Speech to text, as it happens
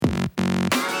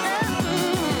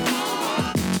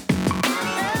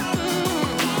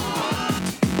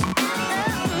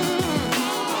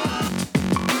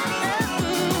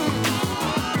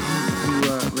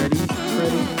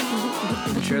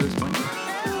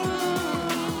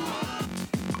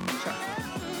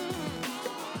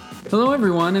Hello,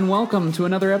 everyone, and welcome to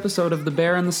another episode of The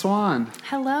Bear and the Swan.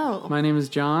 Hello. My name is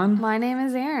John. My name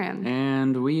is Erin.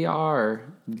 And we are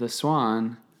the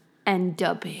Swan. And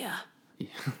the Bear. Yeah,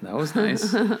 that was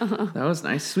nice. That was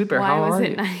nice. Sweet Bear, Why how was are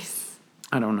it you? nice?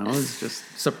 I don't know. It's just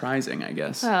surprising, I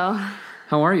guess. Oh.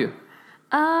 How are you?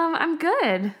 I'm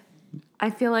good. I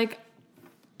feel like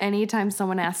anytime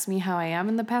someone asks me how I am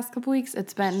in the past couple weeks,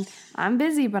 it's been, I'm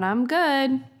busy, but I'm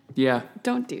good. Yeah.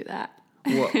 Don't do that.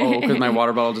 Because my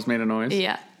water bottle just made a noise?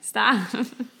 Yeah. Stop.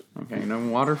 Okay, no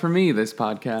water for me this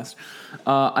podcast.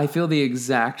 I feel the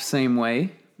exact same way.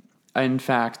 In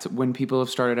fact, when people have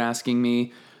started asking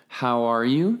me, how are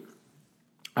you?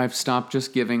 I've stopped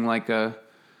just giving like a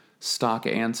stock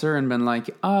answer and been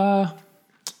like,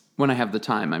 when I have the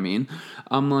time, I mean.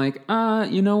 I'm like,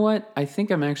 you know what? I think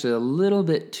I'm actually a little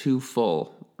bit too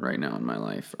full right now in my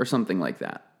life or something like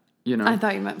that. You know? I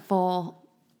thought you meant full,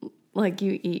 like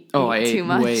you eat I ate too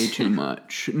much. way too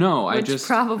much. No, I just...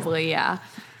 Probably, yeah.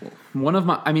 One of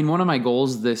my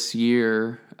goals this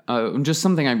year, just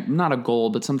something not a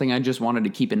goal, but something I just wanted to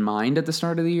keep in mind at the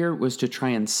start of the year was to try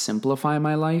and simplify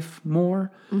my life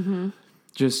more. Mm-hmm.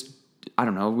 Just, I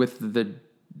don't know, with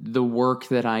the work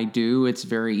that I do, it's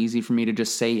very easy for me to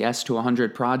just say yes to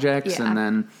 100 projects. Yeah. And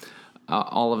then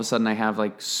all of a sudden I have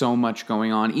like so much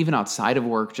going on, even outside of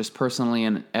work, just personally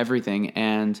and everything.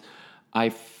 And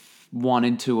I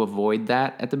wanted to avoid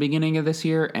that at the beginning of this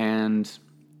year, and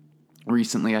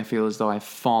recently I feel as though I've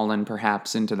fallen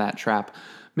perhaps into that trap.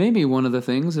 Maybe one of the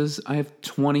things is I have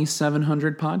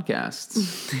 2,700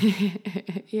 podcasts.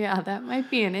 Yeah, that might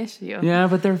be an issue. Yeah,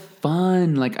 but they're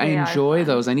fun. Like, I enjoy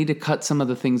those. I need to cut some of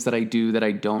the things that I do that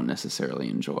I don't necessarily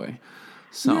enjoy.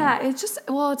 So yeah,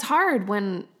 it's hard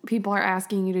when people are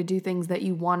asking you to do things that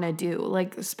you want to do.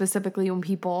 Like, specifically when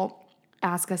people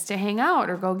ask us to hang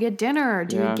out or go get dinner or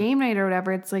do a game night or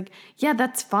whatever. It's like, yeah,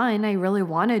 that's fun. I really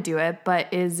want to do it,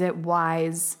 but is it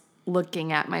wise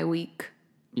looking at my week?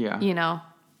 Yeah. You know?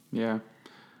 Yeah.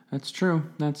 That's true.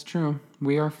 That's true.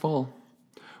 We are full.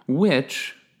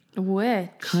 Which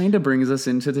kind of brings us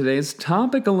into today's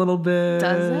topic a little bit.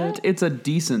 Does it? It's a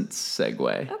decent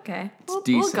segue. Okay.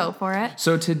 We'll go for it.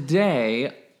 So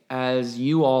today, as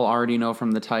you all already know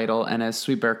from the title, and as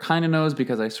Sweet Bear kind of knows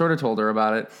because I sort of told her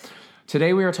about it,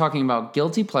 today we are talking about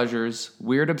guilty pleasures,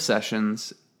 weird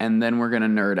obsessions, and then we're going to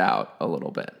nerd out a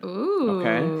little bit. Ooh.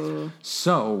 Okay?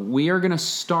 So we are going to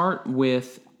start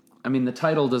with, the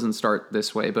title doesn't start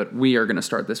this way, but we are going to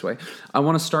start this way. I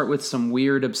want to start with some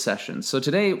weird obsessions. So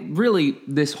today, really,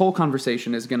 this whole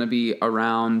conversation is going to be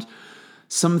around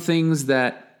some things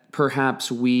that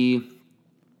perhaps we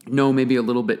know maybe a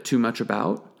little bit too much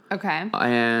about. Okay.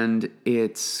 And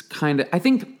it's kind of,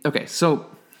 so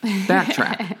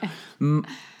backtrack.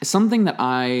 Something that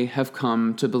I have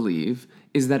come to believe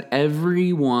is that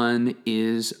everyone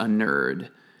is a nerd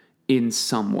in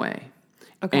some way.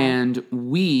 Okay. And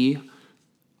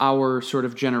our sort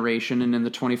of generation and in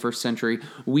the 21st century,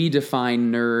 we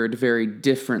define nerd very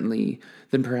differently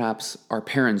than perhaps our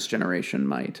parents' generation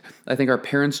might. I think our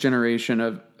parents' generation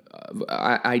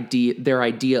their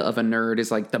idea of a nerd is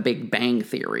like the Big Bang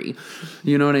Theory.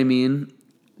 You know what I mean?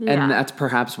 Yeah. And that's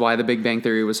perhaps why the Big Bang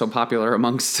Theory was so popular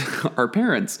amongst our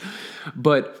parents.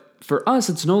 But for us,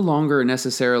 it's no longer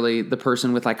necessarily the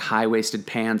person with like high-waisted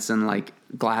pants and like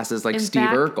glasses like Steve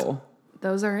Urkel.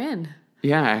 Those are in.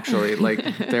 Yeah, actually,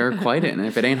 like they're quite in.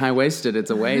 If it ain't high-waisted, it's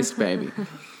a waist, baby.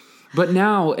 But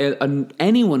now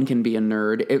anyone can be a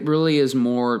nerd. It really is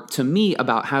more, to me,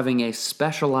 about having a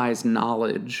specialized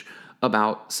knowledge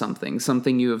about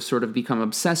something you have sort of become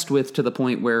obsessed with to the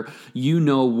point where you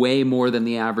know way more than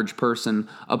the average person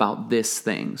about this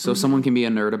thing. So someone can be a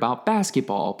nerd about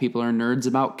basketball. People are nerds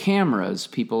about cameras.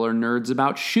 People are nerds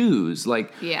about shoes.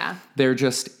 Like, they're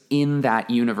just in that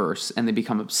universe and they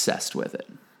become obsessed with it.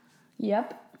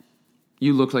 Yep.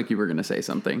 You look like you were going to say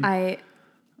something. I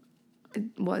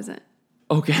wasn't.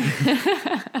 Okay.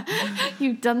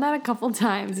 You've done that a couple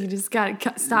times. You just got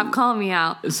to stop calling me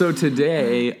out. So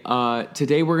today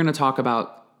we're going to talk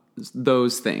about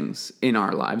those things in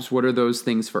our lives. What are those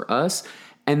things for us?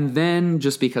 And then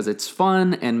just because it's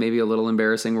fun and maybe a little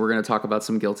embarrassing, we're going to talk about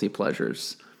some guilty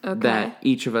pleasures that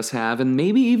each of us have. And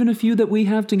maybe even a few that we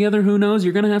have together. Who knows?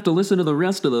 You're going to have to listen to the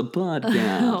rest of the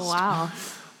podcast. Oh, wow.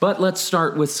 But let's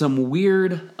start with some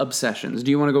weird obsessions.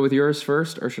 Do you want to go with yours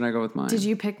first, or should I go with mine? Did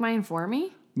you pick mine for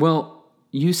me? Well,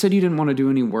 you said you didn't want to do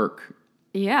any work.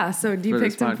 Yeah, so do you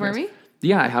pick them for me?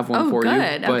 Yeah, I have one for you. Oh,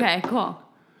 good. Okay, cool.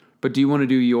 But do you want to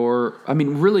do your...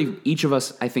 really, each of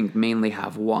us, I think, mainly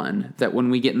have one that when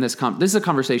we get in this... this is a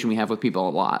conversation we have with people a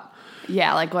lot.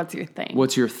 Yeah, like what's your thing?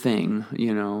 What's your thing,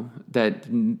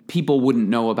 that people wouldn't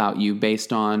know about you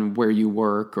based on where you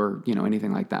work or,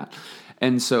 anything like that.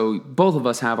 And so both of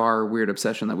us have our weird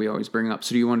obsession that we always bring up.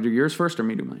 So do you want to do yours first or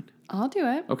me do mine? I'll do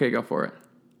it. Okay, go for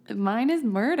it. Mine is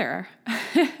murder.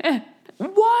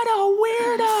 What a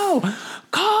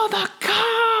weirdo! Call the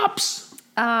cops!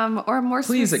 Or more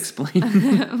Please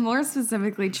explain. more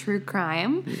specifically, true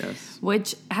crime. Yes.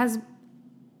 Which has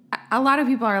a lot of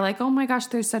people are like, oh my gosh,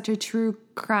 there's such a true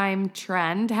crime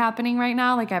trend happening right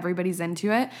now. Like everybody's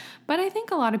into it. But I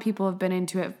think a lot of people have been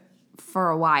into it for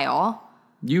a while.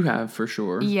 You have, for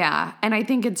sure. Yeah. And I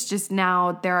think it's just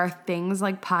now there are things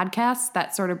like podcasts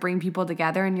that sort of bring people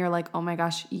together and you're like, oh my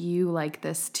gosh, you like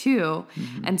this too.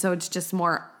 Mm-hmm. And so it's just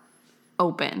more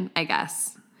open, I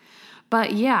guess.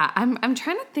 But yeah, I'm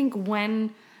trying to think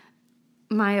when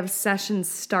my obsession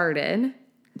started.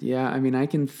 Yeah, I mean,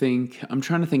 I'm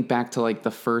trying to think back to like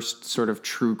the first sort of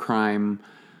true crime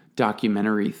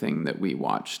documentary thing that we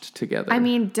watched together. I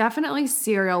mean, definitely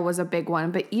Serial was a big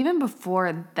one, but even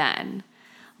before then,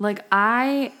 like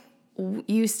I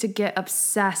used to get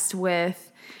obsessed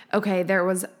with, okay, there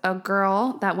was a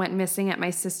girl that went missing at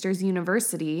my sister's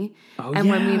university. Oh, and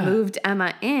yeah. when we moved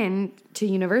Emma in to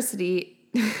university,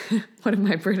 what am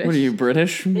I, British? What are you,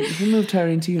 British? We moved her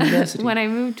into university. When I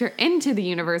moved her into the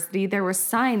university, there were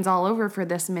signs all over for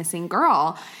this missing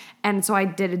girl. And so I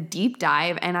did a deep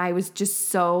dive and I was just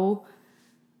so,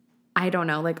 I don't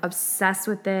know, like obsessed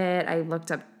with it. I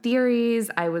looked up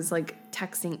theories. I was like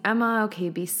texting Emma, okay,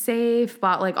 be safe,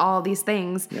 bought like all these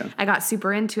things. Yeah. I got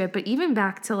super into it. But even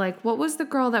back to like, what was the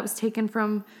girl that was taken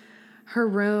from her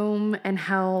room and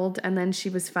held and then she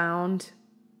was found?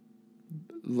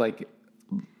 Like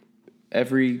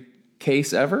every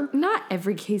case ever? Not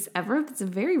every case ever. It's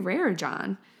very rare,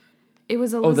 John. It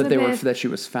was Elizabeth. Oh, that she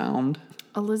was found?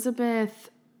 Elizabeth.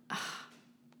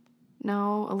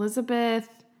 No, Elizabeth.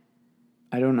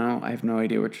 I don't know. I have no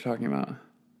idea what you're talking about.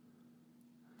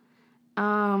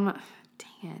 Dang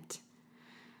it.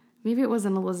 Maybe it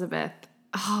wasn't Elizabeth.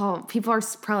 Oh, people are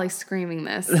probably screaming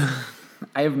this.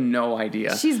 I have no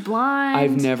idea. She's blind.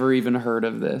 I've never even heard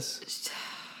of this.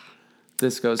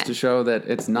 This goes to show that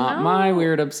it's not my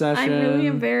weird obsession. I'm really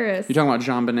embarrassed. You're talking about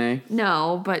JonBenet?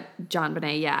 No, but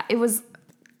JonBenet, yeah. It was,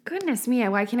 goodness me,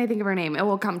 why can't I think of her name? It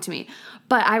will come to me.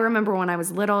 But I remember when I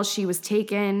was little, she was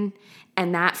taken,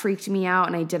 and that freaked me out,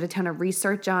 and I did a ton of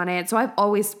research on it. So I've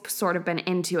always sort of been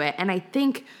into it. And I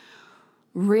think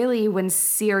really when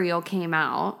Serial came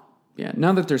out. Yeah,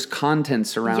 now that there's content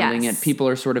surrounding it, people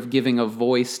are sort of giving a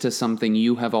voice to something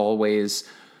you have always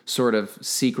sort of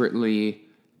secretly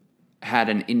had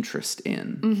an interest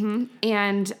in. Mm-hmm.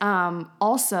 And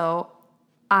also,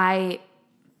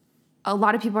 a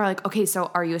lot of people are like, okay, so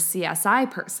are you a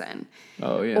CSI person?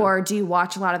 Oh, yeah. Or do you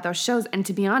watch a lot of those shows? And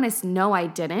to be honest, no, I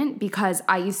didn't, because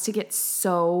I used to get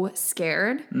so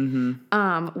scared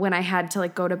when I had to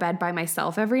like go to bed by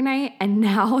myself every night. And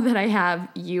now that I have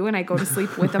you and I go to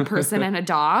sleep with a person and a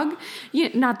dog,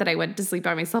 not that I went to sleep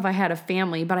by myself, I had a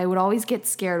family, but I would always get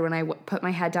scared when I put my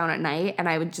head down at night and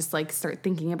I would just like start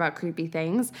thinking about creepy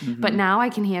things. Mm-hmm. But now I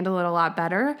can handle it a lot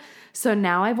better. So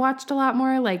now I've watched a lot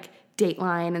more like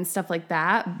Dateline and stuff like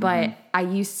that, but I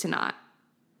used to not.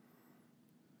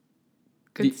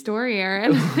 Good story,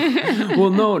 Aaron. Well,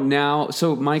 no, now,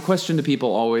 so my question to people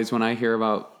always when I hear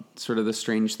about sort of the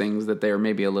strange things that they're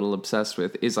maybe a little obsessed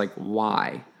with is like,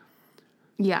 why?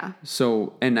 Yeah.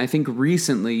 So, and I think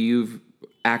recently you've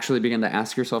actually begun to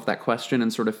ask yourself that question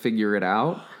and sort of figure it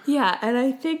out. Yeah, and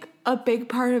I think a big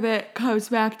part of it comes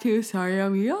back to, sorry,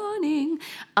 I'm yawning,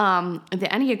 the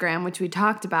Enneagram, which we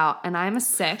talked about, and I'm a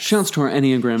 6. Shouts to our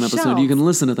Enneagram episode. You can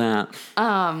listen to that.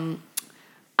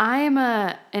 I am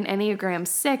an Enneagram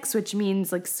 6, which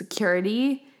means like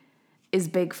security is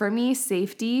big for me,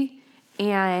 safety,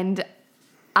 and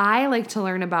I like to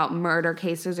learn about murder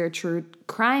cases or true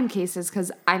crime cases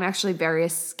because I'm actually very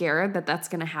scared that that's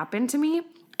going to happen to me,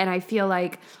 and I feel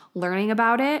like learning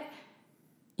about it,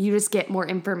 you just get more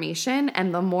information,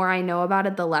 and the more I know about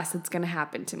it, the less it's going to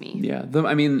happen to me. Yeah.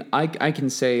 I can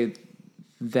say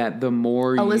that the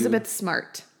more Elizabeth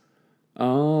Smart.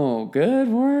 Oh, good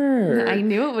word. I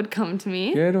knew it would come to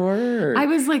me. Good word. I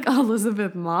was like,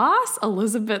 Elizabeth Moss?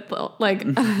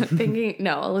 Thinking,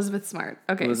 no, Elizabeth Smart.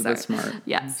 Okay, Elizabeth sorry. Smart.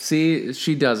 Yes. See,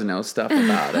 she does know stuff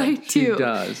about it. I do. She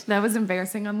does. That was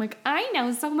embarrassing. I'm like, I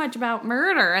know so much about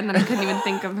murder, and then I couldn't even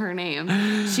think of her name.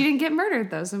 She didn't get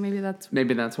murdered, though, so maybe that's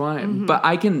why. Mm-hmm. But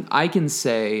I can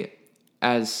say,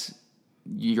 as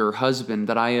your husband,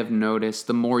 that I have noticed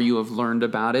the more you have learned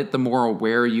about it, the more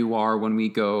aware you are when we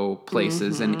go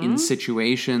places and in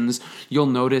situations. You'll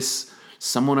notice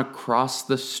someone across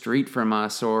the street from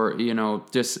us, or, you know,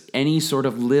 just any sort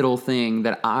of little thing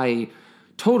that I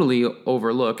totally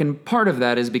overlook. And part of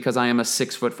that is because I am a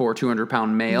 6'4",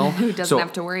 200-pound male who doesn't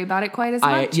have to worry about it quite as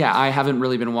much. I haven't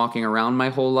really been walking around my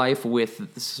whole life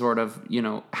with sort of, you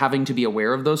know, having to be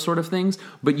aware of those sort of things,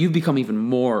 but you've become even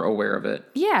more aware of it.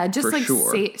 Yeah, just like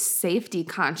sure. Safety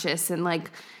conscious, and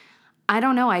like, I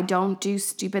don't know, I don't do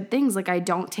stupid things. Like, I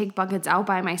don't take buckets out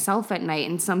by myself at night,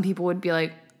 and some people would be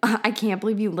like, I can't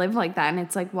believe you live like that. And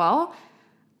it's like, well,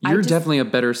 you're definitely a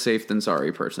better safe than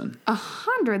sorry person.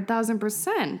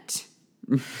 100,000%.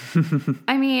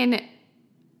 I mean,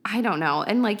 I don't know.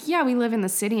 And like, yeah, we live in the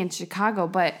city in Chicago,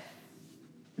 but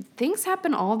things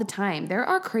happen all the time. There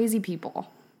are crazy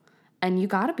people, and you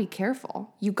gotta be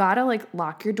careful. You gotta like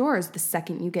lock your doors the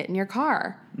second you get in your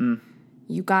car.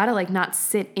 You gotta like not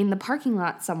sit in the parking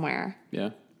lot somewhere. Yeah.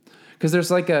 Because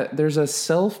there's a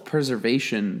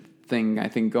self-preservation thing, I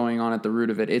think, going on at the root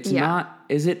of it. It's not,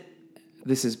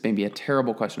 this is maybe a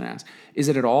terrible question to ask. Is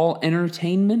it at all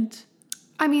entertainment?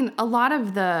 I mean, a lot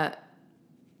of the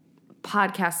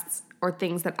podcasts or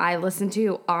things that I listen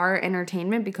to are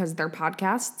entertainment because they're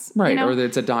podcasts. Right, you know? or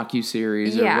it's a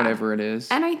docu-series or whatever it is.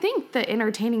 And I think the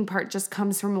entertaining part just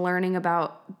comes from learning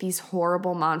about these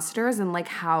horrible monsters and like,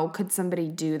 how could somebody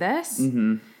do this?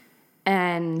 Mm-hmm.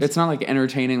 And it's not like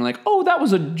entertaining, like, oh, that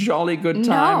was a jolly good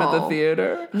time at the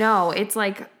theater. No, it's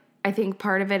like, I think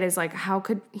part of it is like, how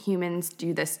could humans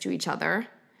do this to each other?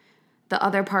 The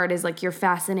other part is like, you're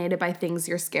fascinated by things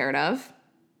you're scared of.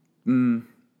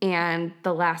 And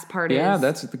the last part is... Yeah,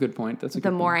 that's a good point.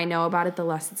 The more I know about it, the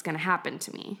less it's going to happen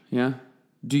to me. Yeah.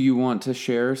 Do you want to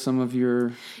share some of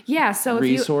your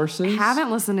resources? If you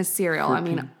haven't listened to Serial, I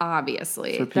mean,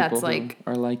 obviously, for people that's like...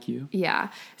 who are like you. Yeah.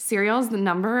 Serial is the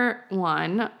number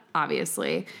one,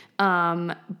 obviously.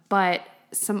 But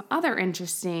some other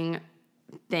interesting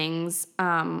things,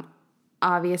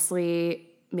 obviously...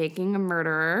 Making a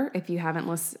Murderer, if you haven't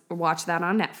watched that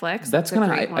on Netflix. That's kind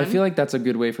of, I feel like that's a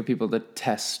good way for people to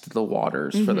test the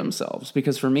waters for themselves.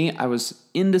 Because for me, I was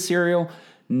into Serial,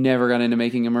 never got into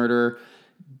Making a Murderer.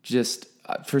 Just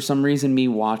for some reason, me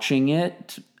watching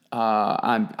it,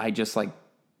 I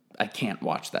can't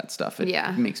watch that stuff.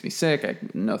 It makes me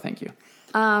sick. No, thank you.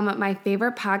 My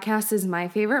favorite podcast is My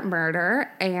Favorite Murder.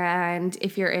 And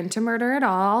if you're into murder at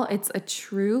all, it's a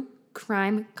true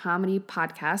crime comedy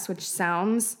podcast, which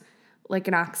sounds like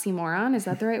an oxymoron. Is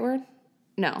that the right word?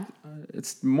 No.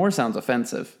 It's more sounds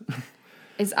offensive.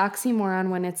 Is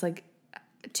oxymoron when it's like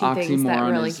two things that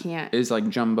really can't... is like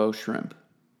jumbo shrimp.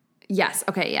 Yes.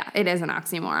 Okay. Yeah. It is an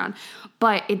oxymoron.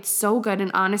 But it's so good. And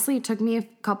honestly, it took me a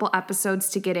couple episodes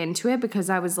to get into it because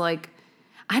I was like,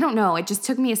 I don't know. It just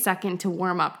took me a second to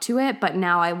warm up to it. But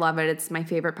now I love it. It's my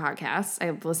favorite podcast.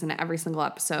 I've listened to every single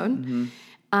episode. Mm-hmm.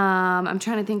 I'm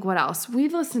trying to think what else.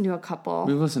 We've listened to a couple.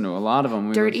 We've listened to a lot of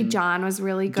them. Dirty John was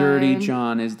really good. Dirty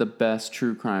John is the best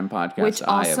true crime podcast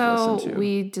I have listened to.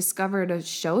 We discovered a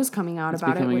show's coming out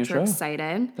about it, which we're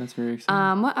excited. That's very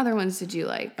exciting. What other ones did you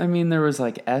like? I mean, there was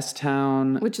like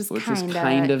S-Town, which is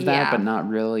kind of that, but not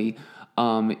really.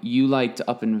 You liked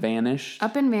Up and Vanished.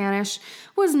 Up and Vanished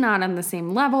was not on the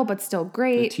same level, but still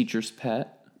great. The Teacher's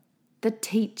Pet. The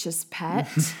Teacher's Pet.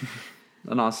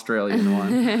 An Australian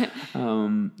one.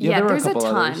 There's a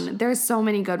ton. Others. There's so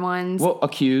many good ones. Well,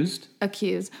 Accused.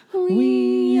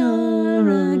 We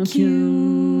are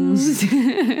accused.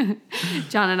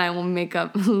 John and I will make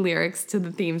up lyrics to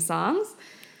the theme songs.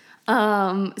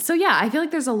 So yeah, I feel like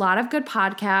there's a lot of good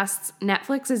podcasts.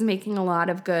 Netflix is making a lot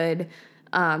of good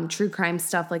true crime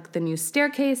stuff, like The New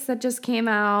Staircase that just came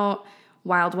out,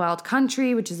 Wild Wild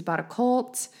Country, which is about a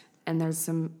cult, and there's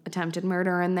some attempted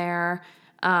murder in there.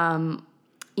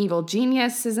 Evil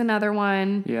Genius is another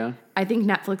one. Yeah. I think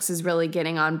Netflix is really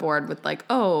getting on board with like,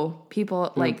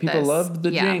 people like this. People love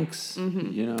The Jinx,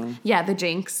 you know. Yeah, The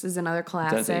Jinx is another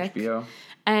classic. That's HBO.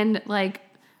 And like,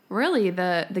 really,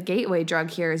 the gateway drug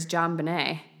here is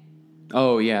JonBenet.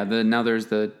 Oh, yeah. Now there's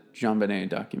the JonBenet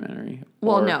documentary.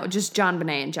 Well, no, just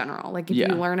JonBenet in general. Like, if you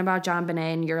learn about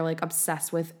JonBenet and you're like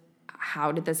obsessed with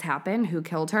how did this happen, who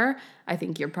killed her, I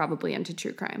think you're probably into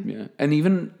true crime. Yeah. And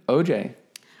even OJ.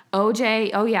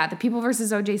 The People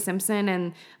versus OJ Simpson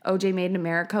and OJ Made in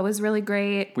America was really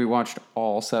great. We watched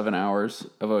all 7 hours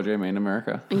of OJ Made in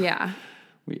America. Yeah.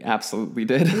 We absolutely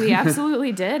did. We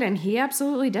absolutely did, and he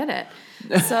absolutely did it.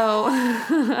 So,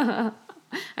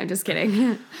 I'm just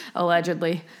kidding.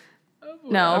 Allegedly.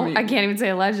 No, I can't even say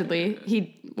allegedly.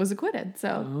 He was acquitted.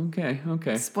 So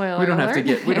okay. Spoiler we don't alert.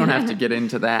 We don't have to get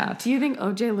into that. Do you think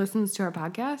OJ listens to our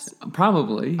podcast?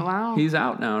 Probably. Wow. He's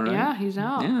out now, right? Yeah, he's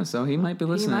out. Yeah, so he might be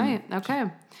listening. He might.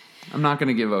 Okay. I'm not going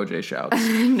to give OJ shouts.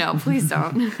 No, please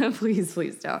don't. Please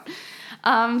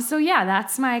don't. So yeah,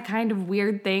 that's my kind of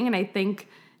weird thing. And I think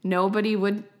nobody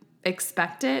would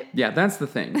expect it. Yeah, that's the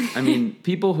thing. I mean,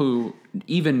 people who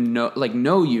even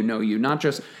know you, not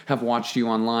just have watched you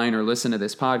online or listen to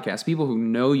this podcast, people who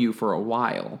know you for a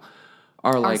while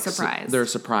are like surprised. They're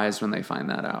surprised when they find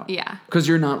that out. Yeah. Because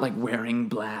you're not like wearing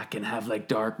black and have like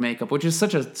dark makeup, which is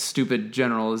such a stupid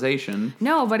generalization.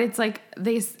 No, but it's like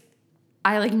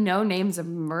I like know names of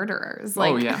murderers.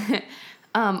 Like, oh, yeah.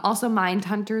 Also,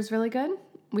 Mindhunter is really good.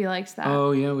 We liked that.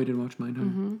 Oh, yeah, we did watch Mindhunter.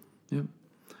 Mm-hmm. Yep.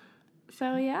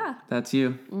 So, yeah. That's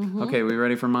you. Mm-hmm. Okay, we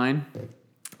ready for mine?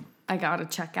 I gotta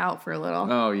check out for a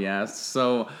little. Oh, yes.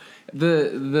 So,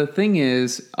 the thing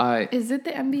is... Is it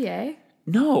the NBA?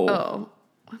 No. Oh.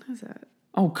 What is it?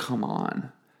 Oh, come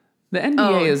on. The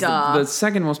NBA is the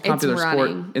second most popular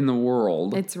sport in the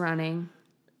world. It's running.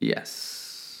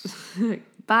 Yes.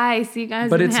 Bye. See you guys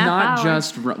but in it's half not hour.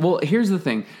 just... Well, here's the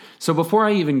thing. So before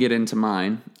I even get into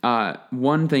mine,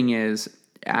 one thing is,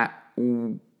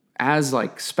 as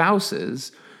like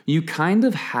spouses, you kind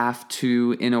of have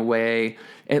to, in a way,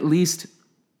 at least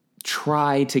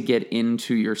try to get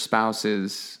into your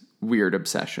spouse's weird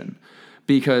obsession.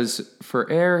 Because for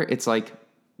Air, it's like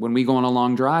when we go on a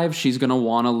long drive, she's going to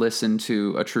want to listen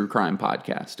to a true crime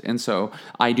podcast. And so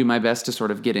I do my best to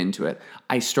sort of get into it.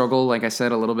 I struggle, like I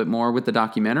said, a little bit more with the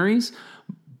documentaries,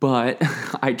 but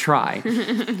I try.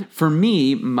 For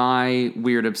me, my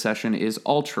weird obsession is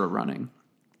ultra running,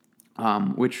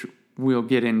 which we'll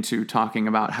get into talking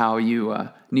about how you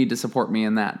need to support me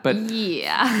in that. But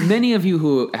yeah, many of you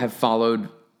who have followed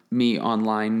me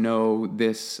online know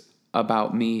this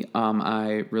about me.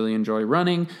 I really enjoy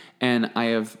running, and I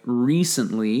have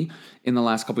recently, in the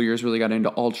last couple of years, really got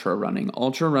into ultra running.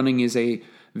 Ultra running is it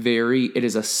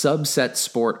is a subset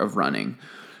sport of running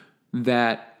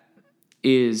that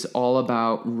is all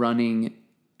about running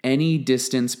any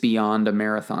distance beyond a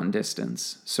marathon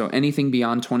distance. So anything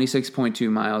beyond 26.2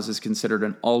 miles is considered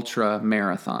an ultra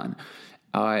marathon.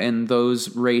 And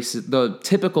those races, the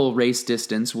typical race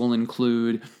distance will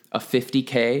include a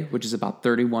 50K, which is about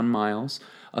 31 miles,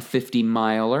 a 50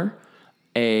 miler,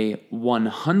 a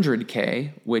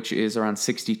 100K, which is around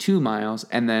 62 miles,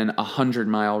 and then a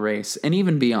 100-mile race, and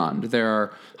even beyond. There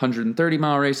are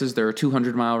 130-mile races, there are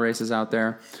 200-mile races out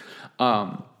there.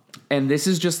 And this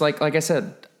is just like I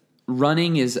said,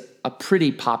 running is a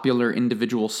pretty popular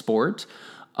individual sport,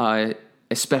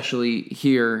 especially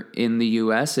here in the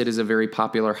U.S. It is a very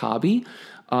popular hobby.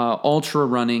 Ultra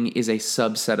running is a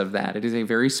subset of that. It is a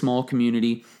very small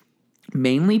community,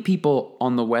 mainly people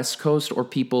on the West Coast or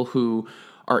people who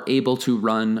are able to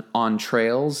run on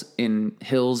trails in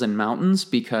hills and mountains,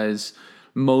 because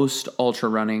most ultra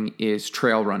running is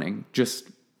trail running, just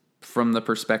from the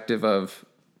perspective of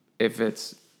if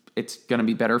it's going to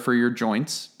be better for your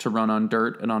joints to run on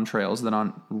dirt and on trails than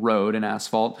on road and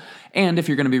asphalt. And if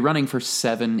you're going to be running for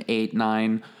 7, 8,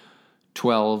 9,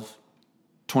 12,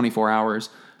 24 hours,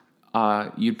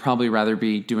 you'd probably rather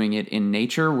be doing it in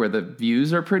nature where the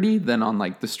views are pretty than on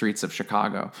like the streets of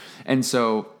Chicago. And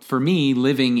so for me,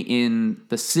 living in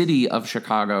the city of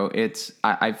Chicago,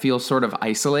 I feel sort of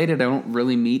isolated. I don't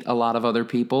really meet a lot of other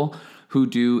people who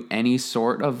do any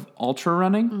sort of ultra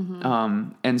running. Mm-hmm.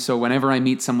 And so whenever I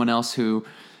meet someone else who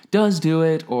does do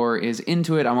it or is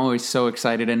into it, I'm always so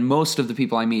excited. And most of the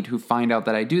people I meet who find out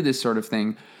that I do this sort of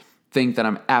thing think that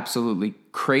I'm absolutely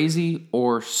crazy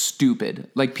or stupid.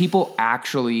 Like, people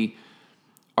actually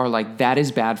are like, that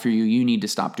is bad for you. You need to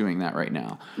stop doing that right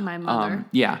now. My mother.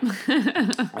 Yeah.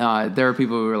 There are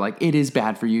people who are like, it is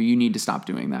bad for you. You need to stop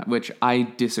doing that, which I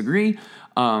disagree.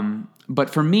 But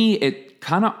for me, it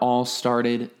kind of all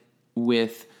started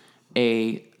with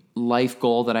a life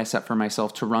goal that I set for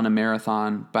myself to run a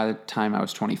marathon by the time I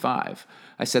was 25.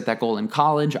 I set that goal in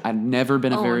college. I'd never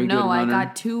been a very good runner. I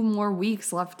got 2 more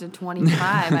weeks left to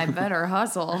 25. I better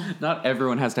hustle. Not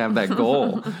everyone has to have that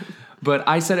goal. But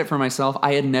I set it for myself.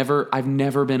 I've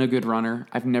never been a good runner.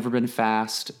 I've never been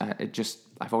fast.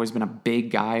 I've always been a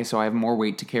big guy, so I have more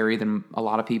weight to carry than a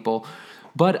lot of people.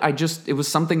 But it was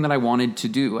something that I wanted to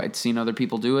do. I'd seen other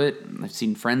people do it. I've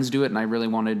seen friends do it, and I really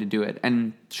wanted to do it.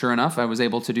 And sure enough, I was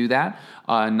able to do that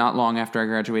not long after I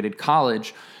graduated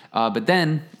college. But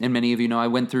then, and many of you know, I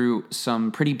went through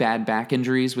some pretty bad back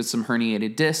injuries with some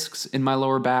herniated discs in my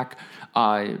lower back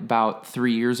about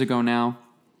 3 years ago now,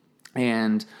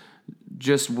 and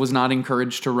just was not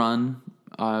encouraged to run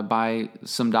by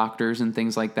some doctors and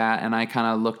things like that. And I kind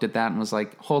of looked at that and was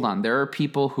like, hold on, there are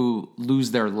people who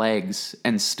lose their legs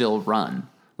and still run.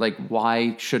 Like,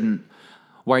 why shouldn't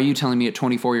Why are you telling me at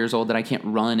 24 years old that I can't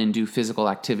run and do physical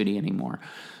activity anymore?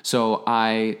 So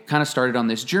I kind of started on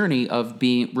this journey of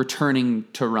returning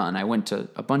to run. I went to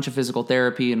a bunch of physical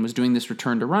therapy and was doing this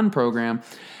return to run program.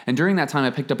 And during that time,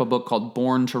 I picked up a book called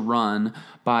Born to Run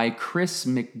by Chris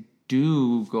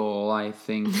McDougall, I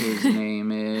think his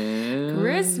name is.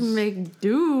 Chris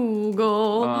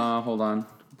McDougall. Hold on.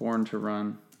 Born to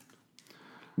Run.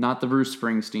 Not the Bruce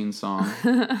Springsteen song.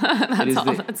 That's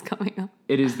all that's coming up.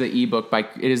 It is the book by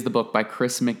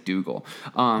Chris McDougall.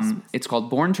 It's called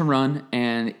Born to Run,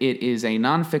 and it is a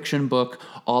nonfiction book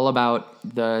all about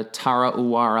the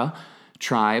Tarahuara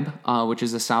tribe, which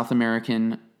is a South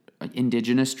American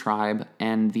indigenous tribe.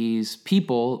 And these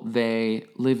people, they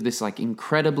live this like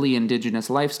incredibly indigenous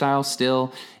lifestyle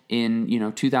still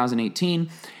in 2018.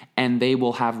 And they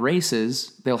will have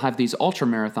races. They'll have these ultra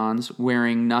marathons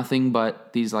wearing nothing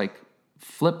but these like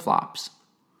flip-flops.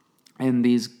 And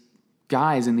these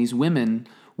guys and these women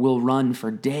will run for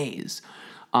days.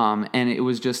 And it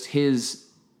was just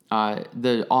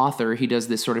the author, he does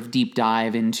this sort of deep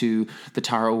dive into the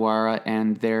Tarahuara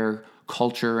and their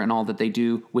culture and all that they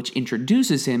do, which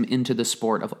introduces him into the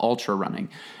sport of ultra running.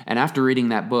 And after reading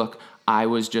that book, I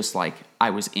was just like, I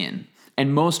was in.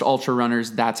 And most ultra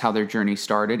runners, that's how their journey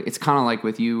started. It's kind of like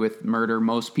with you, with murder.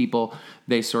 Most people,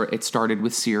 it started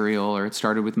with cereal or it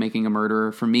started with making a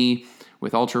murderer. For me,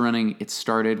 with ultra running, it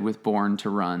started with Born to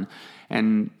Run.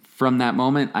 And from that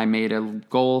moment, I made a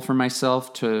goal for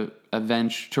myself to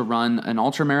run an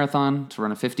ultra marathon, to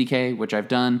run a 50K, which I've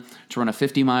done, to run a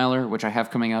 50 miler, which I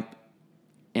have coming up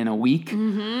in a week.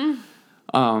 Mm-hmm.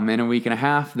 In a week and a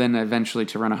half, then eventually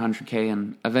to run 100K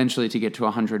and eventually to get to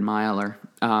a 100-miler.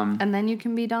 And then you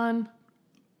can be done?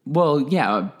 Well,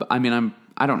 yeah. I mean,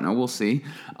 I don't know. We'll see.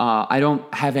 I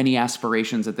don't have any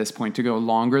aspirations at this point to go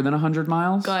longer than 100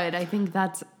 miles. Good. I think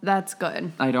that's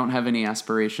good. I don't have any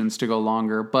aspirations to go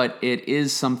longer, but it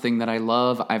is something that I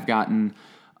love. I've gotten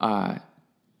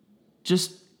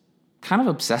just kind of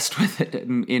obsessed with it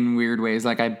in weird ways.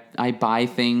 Like I buy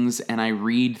things and I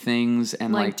read things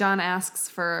and like John asks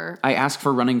for. I ask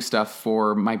for running stuff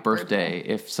for my birthday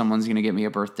if someone's going to get me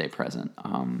a birthday present.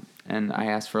 And I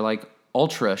ask for like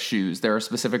ultra shoes. There are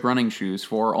specific running shoes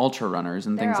for ultra runners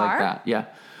and things like that. Yeah.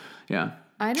 Yeah.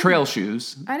 Trail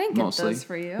shoes. I didn't get mostly. those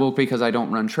for you. Well, because I don't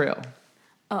run trail.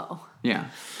 Oh. Yeah.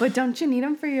 But don't you need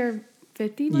them for your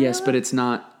 50 mile? Yes, but it's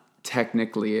not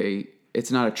technically it's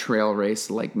not a trail race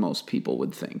like most people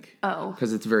would think. Oh.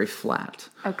 Because it's very flat.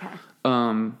 Okay.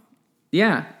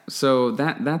 Yeah, so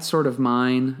that's sort of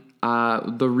mine.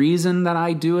 The reason that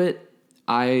I do it,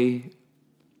 I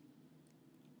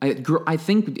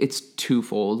think it's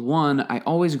twofold. One, I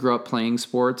always grew up playing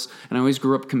sports, and I always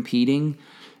grew up competing,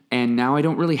 and now I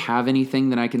don't really have anything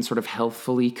that I can sort of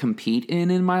healthfully compete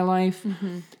in my life.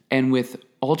 Mm-hmm. And with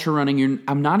ultra running,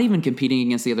 I'm not even competing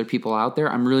against the other people out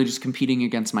there. I'm really just competing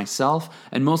against myself,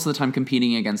 and most of the time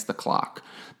competing against the clock.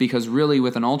 Because really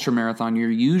with an ultra marathon, you're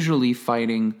usually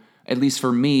fighting, at least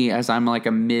for me, as I'm like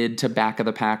a mid to back of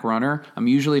the pack runner, I'm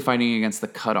usually fighting against the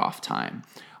cutoff time,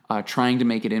 trying to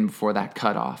make it in before that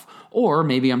cutoff. Or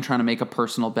maybe I'm trying to make a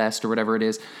personal best or whatever it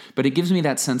is. But it gives me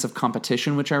that sense of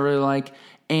competition, which I really like.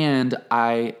 And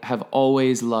I have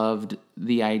always loved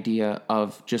the idea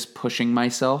of just pushing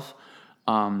myself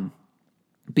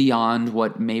beyond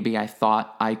what maybe I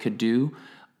thought I could do.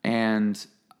 And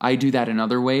I do that in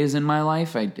other ways in my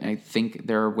life. I think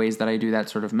there are ways that I do that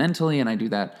sort of mentally, and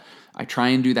I try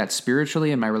and do that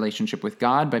spiritually in my relationship with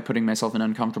God by putting myself in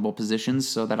uncomfortable positions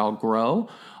so that I'll grow.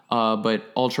 But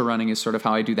ultra running is sort of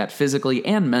how I do that physically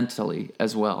and mentally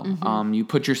as well. Mm-hmm. You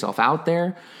put yourself out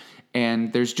there,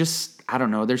 and there's just, I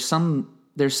don't know, there's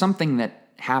something that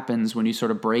happens when you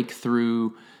sort of break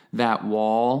through that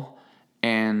wall,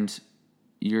 and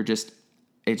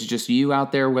it's just you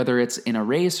out there, whether it's in a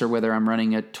race or whether I'm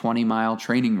running a 20-mile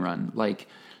training run. Like,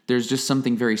 there's just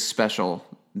something very special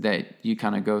that you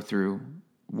kind of go through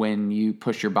when you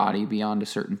push your body beyond a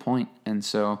certain point. And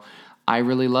so I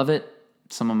really love it.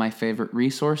 Some of my favorite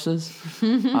resources.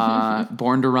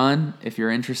 Born to Run, if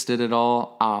you're interested at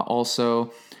all.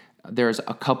 Also, there's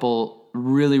a couple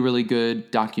really, really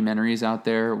good documentaries out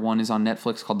there. One is on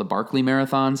Netflix called The Barkley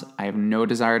Marathons. I have no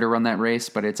desire to run that race,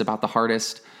 but it's about the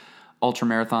hardest ultra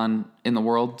marathon in the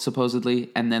world, supposedly.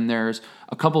 And then there's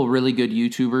a couple really good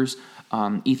YouTubers.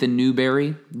 Ethan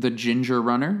Newberry, the Ginger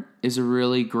Runner, is a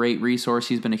really great resource.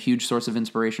 He's been a huge source of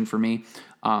inspiration for me.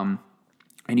 And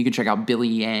you can check out Billy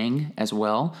Yang as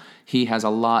well.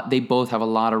 They both have a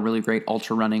lot of really great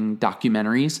ultra running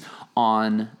documentaries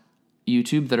on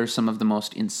YouTube that are some of the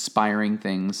most inspiring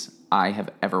things I have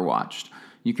ever watched.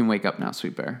 You can wake up now,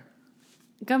 Sweet Bear.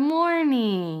 Good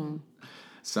morning.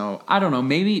 So I don't know.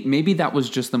 Maybe that was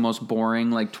just the most boring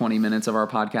like 20 minutes of our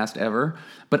podcast ever.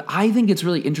 But I think it's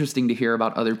really interesting to hear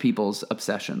about other people's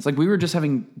obsessions. Like we were just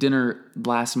having dinner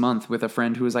last month with a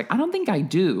friend who was like, I don't think I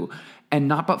do. And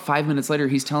not but 5 minutes later,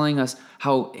 he's telling us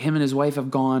how him and his wife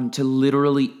have gone to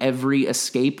literally every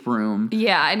escape room.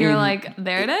 Yeah, and you're like,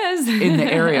 there it is. In the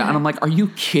area. And I'm like, are you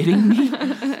kidding me?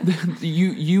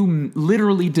 You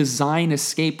literally design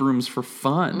escape rooms for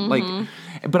fun. Mm-hmm. Like,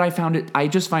 but I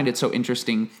just find it so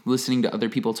interesting listening to other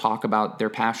people talk about their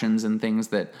passions and things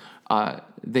that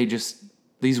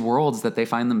these worlds that they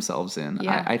find themselves in.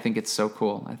 Yeah. I think it's so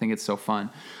cool. I think it's so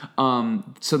fun.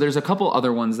 So there's a couple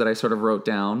other ones that I sort of wrote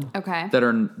down. Okay.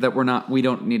 We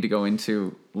don't need to go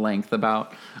into length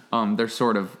about. They're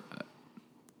sort of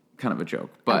kind of a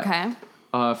joke. But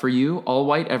okay. For you, all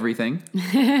white everything.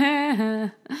 Yeah,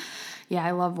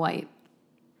 I love white.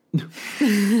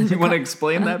 You want to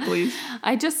explain that, please?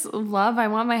 I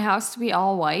want my house to be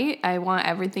all white. I want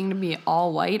everything to be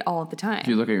all white all the time. If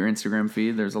you look at your Instagram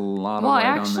feed, there's a lot of white on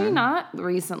there. Well, actually not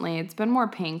recently. It's been more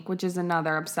pink, which is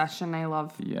another obsession. I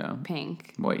love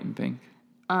pink. White and pink.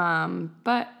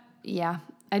 But yeah,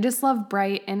 I just love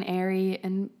bright and airy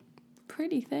and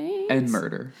pretty things. And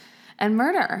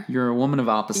murder. You're a woman of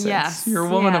opposites. Yes. You're a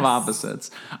woman of opposites.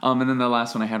 And then the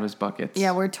last one I had was buckets.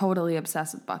 Yeah, we're totally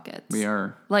obsessed with buckets. We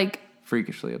are like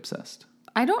freakishly obsessed.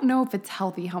 I don't know if it's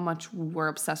healthy how much we're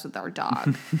obsessed with our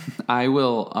dog. I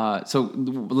will. So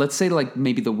let's say like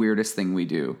maybe the weirdest thing we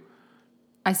do.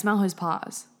 I smell his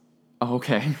paws. Oh,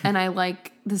 okay. And I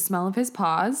like the smell of his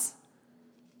paws.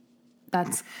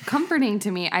 That's comforting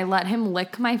to me. I let him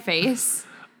lick my face.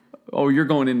 Oh, you're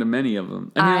going into many of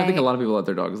them. I think a lot of people let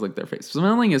their dogs lick their face.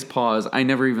 Smelling his paws, I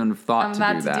never even thought to do that.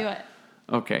 I'm about to do it.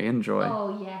 Okay, enjoy.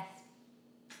 Oh, yes.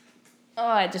 Oh,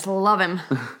 I just love him.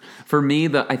 For me,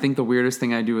 I think the weirdest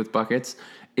thing I do with buckets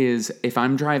is if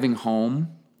I'm driving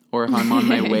home or if I'm on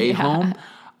my way home,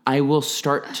 I will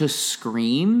start to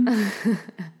scream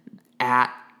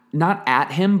not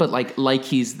at him, but like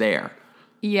he's there.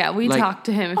 Yeah, we talk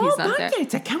to him if he's not there.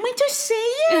 Buckets, I can't wait to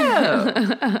see you.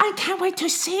 I can't wait to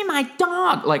see my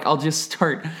dog. Like, I'll just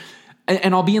start,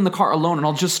 and I'll be in the car alone, and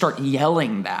I'll just start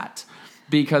yelling that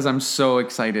because I'm so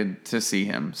excited to see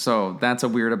him. So that's a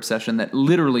weird obsession that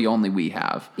literally only we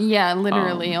have. Yeah,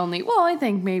 literally only. Well, I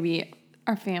think maybe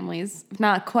our family's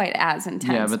not quite as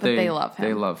intense, but they love him.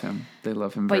 They love him. They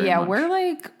love him but very much. We're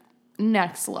like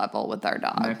next level with our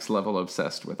dog. Next level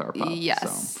obsessed with our pup.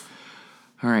 Yes. So.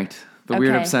 All right. The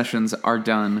weird obsessions are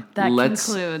done. Concludes.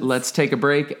 Let's take a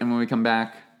break, and when we come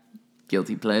back,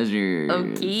 guilty pleasures.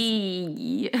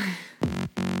 Okay.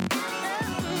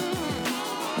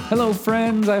 Hello,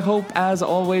 friends. I hope, as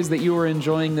always, that you are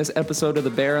enjoying this episode of The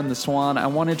Bear and the Swan. I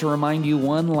wanted to remind you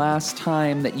one last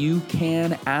time that you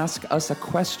can ask us a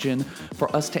question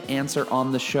for us to answer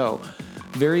on the show.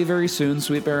 Very, very soon,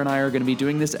 Sweet Bear and I are going to be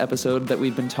doing this episode that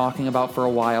we've been talking about for a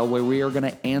while, where we are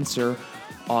going to answer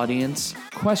audience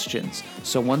questions.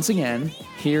 So once again,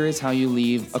 here is how you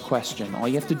leave a question. All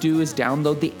you have to do is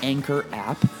download the Anchor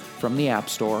app from the App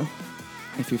Store.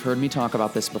 If you've heard me talk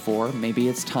about this before, maybe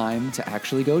it's time to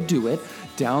actually go do it.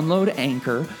 Download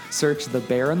Anchor, search The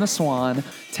Bear and the Swan,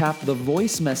 tap the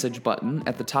voice message button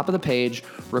at the top of the page,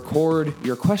 record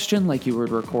your question like you would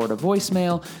record a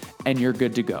voicemail, and you're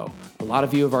good to go. A lot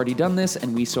of you have already done this,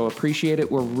 and we so appreciate it.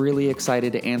 We're really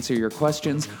excited to answer your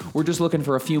questions. We're just looking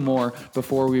for a few more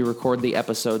before we record the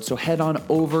episode. So head on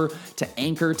over to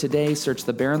Anchor today, search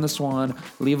The Bear and the Swan,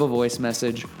 leave a voice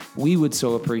message. We would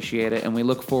so appreciate it, and we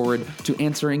look forward to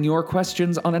answering your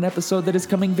questions on an episode that is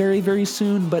coming very, very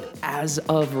soon. But as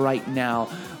of right now,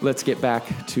 let's get back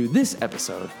to this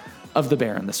episode of The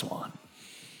Bear and the Swan.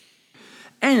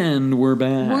 And we're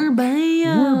back. We're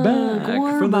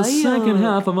back for the second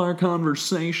half of our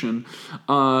conversation.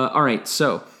 All right,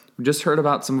 so we just heard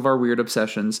about some of our weird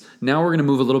obsessions. Now we're going to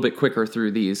move a little bit quicker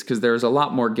through these because there's a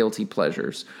lot more guilty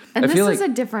pleasures. And this is a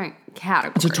different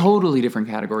category. It's a totally different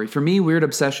category. For me, weird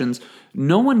obsessions,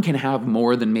 no one can have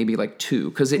more than maybe like two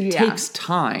because it takes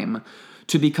time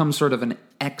to become sort of an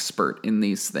expert in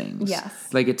these things.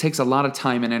 Yes. Like it takes a lot of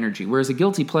time and energy. Whereas a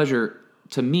guilty pleasure,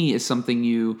 to me, is something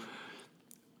you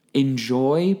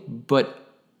enjoy, but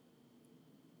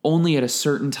only at a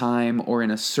certain time or in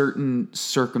a certain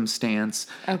circumstance.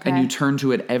 Okay. And you turn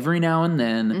to it every now and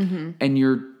then, and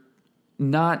you're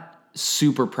not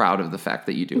super proud of the fact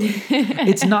that you do it.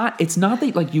 It's not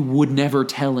that like you would never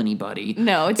tell anybody.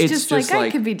 No, it's just like I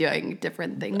could be doing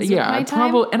different things. Yeah, with my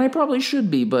time. I probably should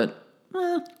be, but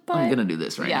I'm gonna do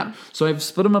this right now. So I've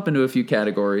split them up into a few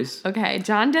categories. Okay,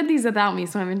 John did these without me,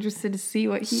 so I'm interested to see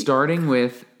what he. Starting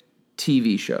with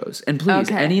TV shows, and please,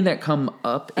 any that come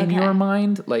up in your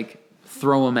mind, like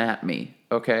throw them at me,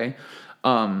 okay?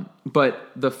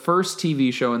 But the first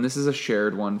TV show, and this is a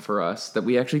shared one for us, that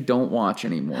we actually don't watch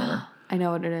anymore. I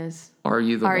know what it is. Are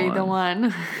You the One? Are You the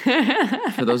One?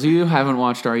 For those of you who haven't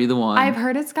watched Are You the One? I've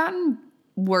heard it's gotten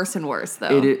worse and worse,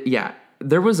 though. Yeah.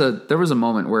 There was a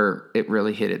moment where it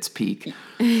really hit its peak.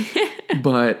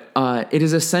 But it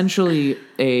is essentially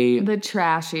the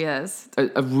trashiest.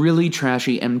 A really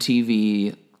trashy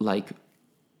MTV, like,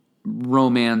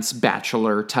 romance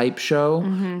bachelor type show.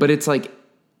 Mm-hmm. But it's like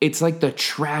the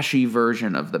trashy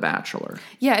version of The Bachelor.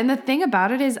 Yeah, and the thing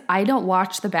about it is I don't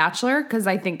watch The Bachelor because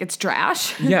I think it's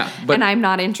trash. Yeah. And I'm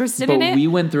not interested in it. But we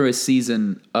went through a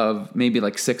season of maybe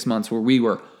like 6 months where we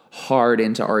were hard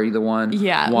into Are You the One?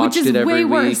 Yeah, watched which is it every way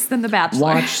week, worse than The Bachelor.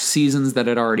 Watched seasons that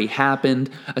had already happened.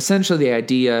 Essentially, the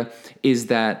idea is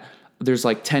that there's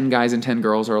like 10 guys and 10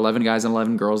 girls or 11 guys and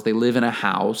 11 girls. They live in a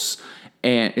house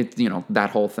and it's, that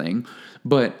whole thing.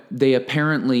 But they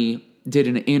apparently did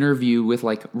an interview with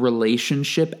like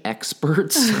relationship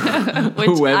experts. Which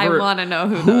I want to know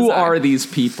who are these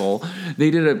people. They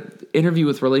did an interview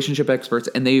with relationship experts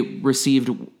and they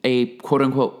received a quote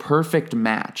unquote perfect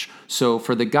match. So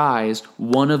for the guys,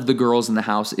 one of the girls in the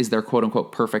house is their quote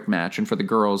unquote perfect match. And for the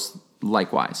girls,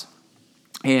 likewise.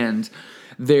 And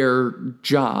their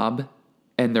job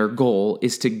and their goal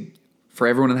is for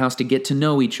everyone in the house to get to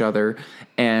know each other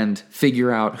and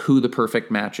figure out who the perfect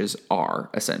matches are,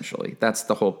 essentially. That's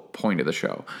the whole point of the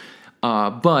show.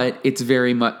 But it's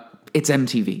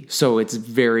MTV, so it's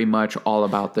very much all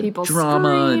about the people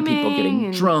drama and people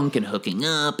getting drunk and hooking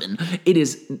up, and it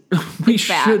is, we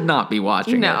should not be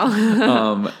watching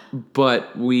it.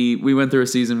 But we went through a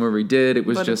season where we did. It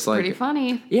was just like pretty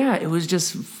funny. Yeah, it was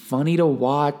just funny to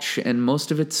watch, and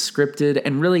most of it's scripted,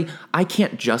 and really, I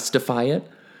can't justify it.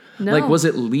 No. Like, was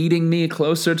it leading me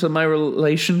closer to my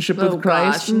relationship with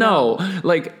Christ? Gosh, no.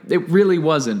 Like, it really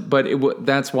wasn't. But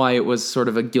that's why it was sort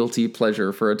of a guilty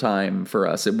pleasure for a time for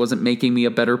us. It wasn't making me a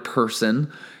better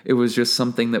person. It was just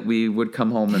something that we would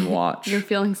come home and watch. You're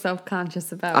feeling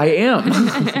self-conscious about it. I am.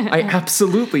 I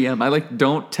absolutely am. I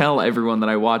don't tell everyone that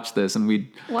I watch this, and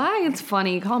Why? It's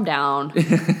funny. Calm down.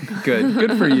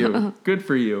 Good for you. Good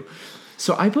for you.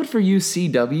 So I put for you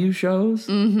CW shows.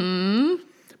 Mm-hmm.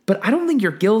 But I don't think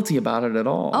you're guilty about it at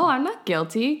all. Oh, I'm not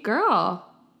guilty. Girl.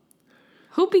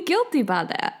 Who'd be guilty about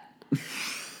that?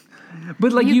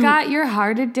 But like you got your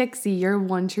Heart of Dixie, your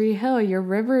One Tree Hill, your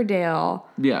Riverdale.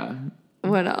 Yeah.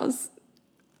 What else?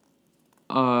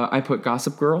 I put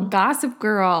Gossip Girl. Gossip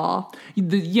Girl.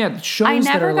 Shows I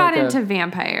never got like into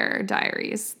Vampire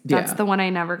Diaries. That's the one I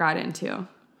never got into.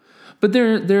 But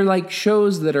they're like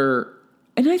shows that are,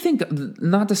 and I think,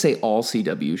 not to say all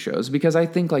CW shows, because I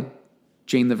think like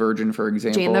Jane the Virgin, for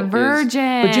example. Jane the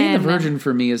Virgin. But Jane the Virgin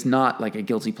for me is not like a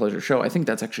guilty pleasure show. I think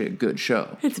that's actually a good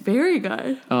show. It's very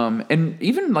good. And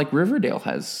even like Riverdale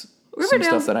has some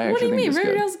stuff that I actually think is good.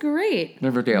 Riverdale's great.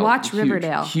 Riverdale. Watch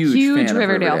Riverdale. Huge fan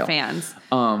Riverdale of Riverdale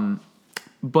fans.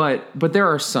 But there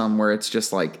are some where it's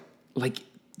just like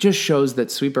just shows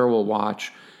that Sweet Bear will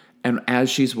watch, and as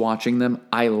she's watching them,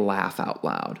 I laugh out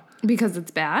loud. Because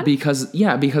it's bad?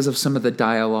 Because of some of the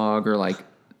dialogue or like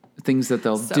things that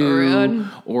they'll do. Rude.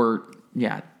 Or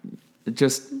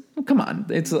just come on.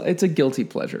 It's a guilty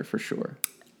pleasure for sure.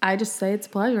 I just say it's a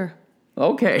pleasure.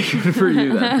 Okay, good for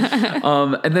you then.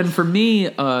 And then for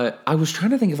me, I was trying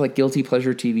to think of like guilty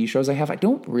pleasure TV shows I have. I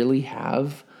don't really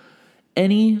have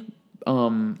any.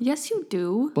 Yes, you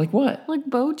do. Like what? Like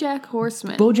BoJack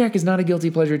Horseman. BoJack is not a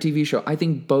guilty pleasure TV show. I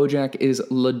think BoJack is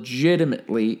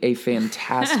legitimately a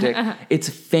fantastic. It's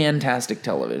fantastic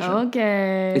television.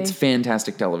 Okay. It's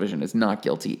fantastic television. It's not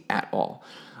guilty at all.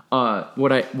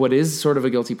 What is sort of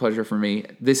a guilty pleasure for me?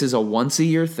 This is a once a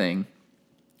year thing.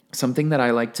 Something that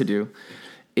I like to do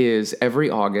is every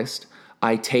August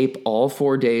I tape all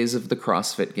 4 days of the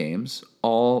CrossFit Games,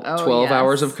 all 12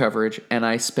 hours of coverage, and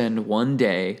I spend one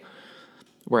day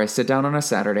where I sit down on a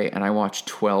Saturday and I watch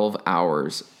 12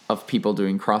 hours of people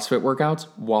doing CrossFit workouts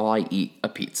while I eat a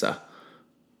pizza.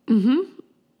 Mm-hmm.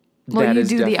 Well, you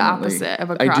do the opposite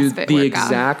of a CrossFit workout. I do the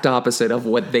exact opposite of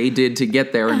what they did to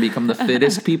get there and become the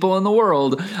fittest people in the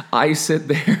world. I sit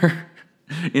there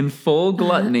in full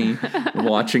gluttony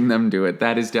watching them do it.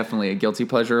 That is definitely a guilty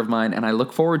pleasure of mine, and I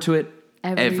look forward to it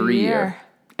every year.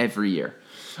 Every year.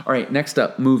 All right, next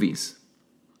up, movies.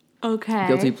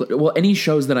 Okay. Well, any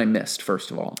shows that I missed, first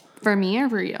of all. For me or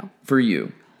for you? For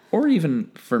you. Or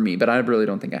even for me, but I really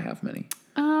don't think I have many.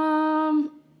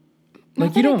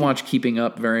 Like, you don't watch Keeping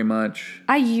Up very much.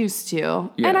 I used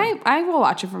to. Yeah. And I will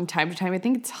watch it from time to time. I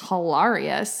think it's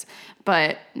hilarious,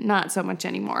 but not so much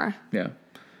anymore. Yeah.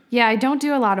 Yeah, I don't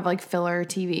do a lot of like filler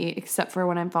TV except for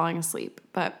when I'm falling asleep,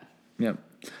 but. Yeah.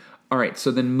 All right,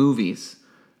 so then movies.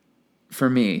 For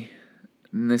me,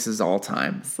 and this is all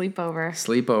time.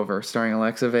 Sleepover, starring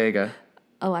Alexa Vega.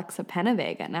 Alexa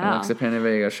Penavega now. Alexa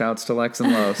Penavega. Shouts to Lex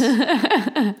and Los.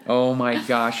 Oh my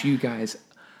gosh, you guys.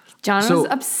 John was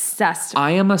obsessed.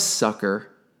 I am a sucker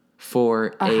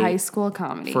for a high school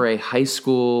comedy. For a high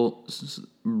school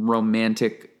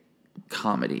romantic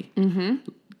comedy.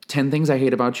 10 Things I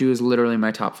Hate About You is literally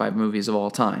my top 5 movies of all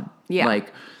time. Yeah.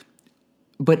 Like,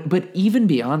 but even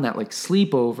beyond that, like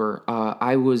Sleepover,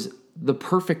 I was The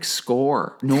Perfect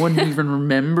Score. No one even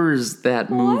remembers that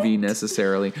movie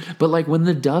necessarily. But like when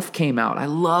The Duff came out, I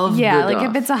loved The Duff. Like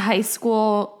if it's a high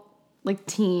school like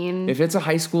teen. If it's a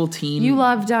high school teen. You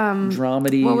loved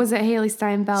dramedy. What was it? Haley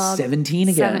Steinfeld. 17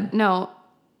 again. No.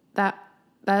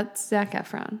 That's Zac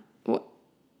Efron.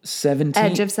 17.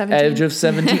 Edge of 17. Edge of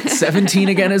 17. 17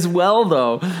 again as well,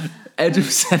 though. Edge of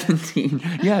 17.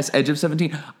 Yes, Edge of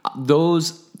 17.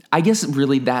 Those, I guess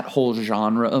really that whole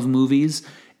genre of movies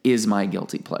is my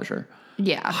guilty pleasure.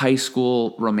 Yeah. High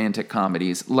school romantic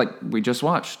comedies. Like we just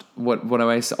watched. What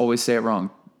do I always say it wrong?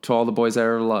 To All the Boys I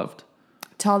Ever Loved.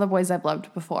 To All the Boys I've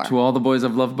Loved Before. To All the Boys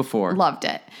I've Loved Before. Loved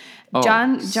it.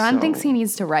 John thinks he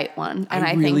needs to write one, and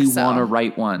I really think so. want to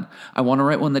write one. I want to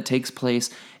write one that takes place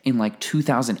in like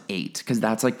 2008, because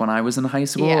that's like when I was in high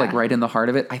school, like right in the heart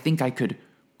of it. I think I could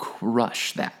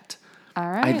crush that. All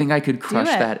right. I think I could crush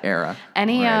that era.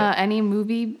 Any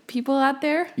movie people out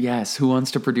there? Yes. Who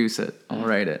wants to produce it? I'll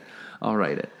write it. All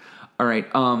right.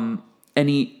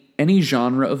 Any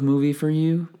genre of movie for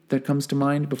you that comes to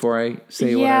mind before I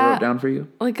say what I wrote down for you?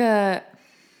 Like a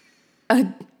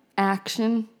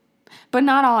action. But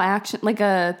not all action, like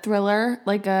a thriller,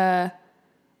 like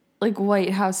White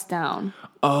House Down.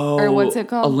 Oh, or what's it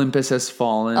called? Olympus Has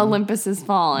Fallen.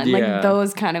 Yeah. Like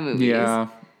those kind of movies. Yeah,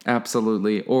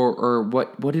 absolutely. Or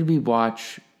what did we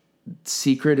watch?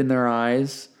 Secret in Their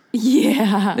Eyes.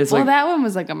 Yeah. That one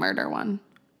was like a murder one.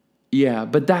 Yeah,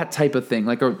 but that type of thing,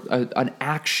 like an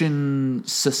action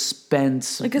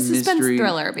suspense, like a suspense mystery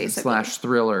thriller, basically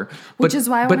 /thriller, which is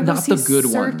why I want to go see the good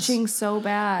Searching ones. So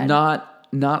bad.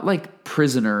 Not like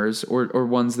Prisoners or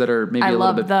ones that are maybe a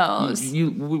little bit. Those.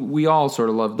 We all sort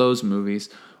of love those movies,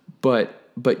 but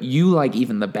you like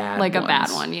even the bad like ones. A bad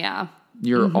one, yeah.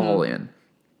 You're all in.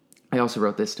 I also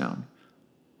wrote this down: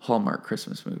 Hallmark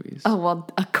Christmas movies. Oh well,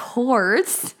 of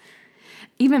course.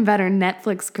 Even better,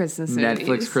 Netflix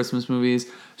Christmas movies.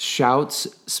 Shouts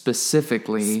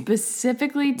specifically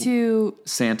to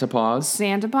Santa Paws.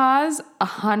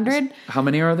 100. How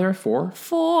many are there? 4?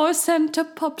 4 Santa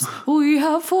pups. We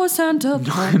have 4 Santa pups.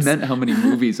 No, I meant how many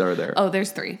movies are there? Oh,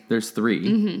 there's 3. There's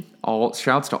 3. All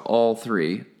shouts to all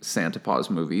 3 Santa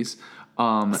Paws movies.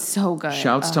 So good.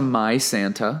 Shouts to My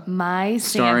Santa.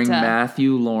 Starring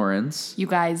Matthew Lawrence. You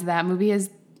guys, that movie is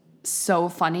so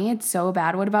funny. It's so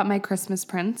bad. What about My Christmas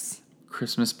Prince?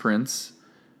 Christmas Prince.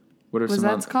 What are was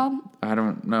that called? I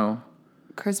don't know.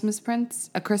 Christmas Prince?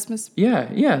 A Christmas?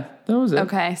 Yeah, that was it.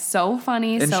 Okay, so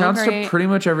funny, and so shouts great. to pretty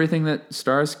much everything that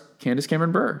stars Candace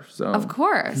Cameron Bure. So of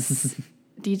course.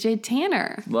 DJ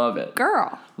Tanner. Love it.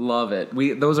 Girl. Love it.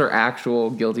 Those are actual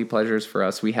guilty pleasures for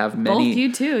us. We have many. Both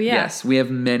you too, yeah. Yes, we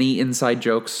have many inside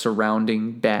jokes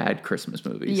surrounding bad Christmas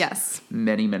movies. Yes.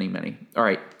 Many, many, many. All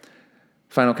right.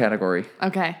 Final category.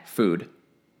 Okay. Food.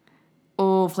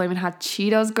 Oh, Flamin' Hot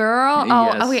Cheetos, girl.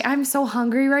 Yes. Oh, wait, I'm so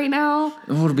hungry right now.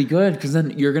 Oh, it'll be good, because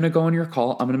then you're going to go on your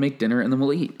call. I'm going to make dinner, and then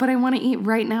we'll eat. But I want to eat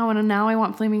right now, and now I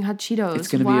want Flaming Hot Cheetos. It's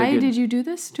gonna Why did you do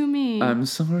this to me? I'm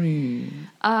sorry.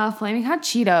 Flaming Hot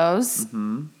Cheetos.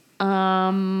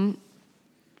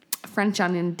 French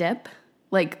onion dip.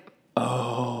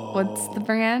 What's the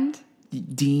brand?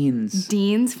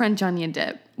 Dean's French onion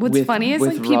dip. What's funny is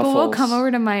like people will come over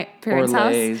to my parents'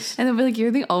 house and they'll be like, "You're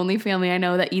the only family I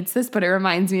know that eats this," but it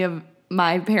reminds me of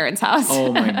my parents' house.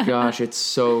 Oh my gosh, it's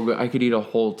so good. I could eat a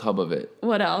whole tub of it.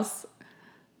 What else?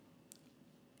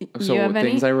 So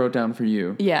things I wrote down for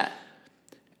you. Yeah.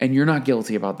 And you're not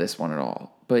guilty about this one at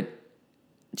all, but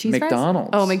cheese McDonald's.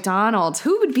 Fries? Oh, McDonald's.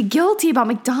 Who would be guilty about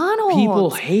McDonald's?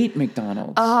 People hate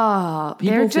McDonald's. Oh,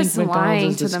 they're just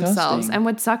lying to themselves. And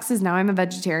what sucks is now I'm a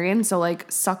vegetarian, so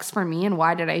sucks for me. And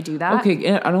why did I do that? Okay,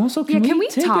 and also can we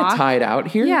take talk? a tide out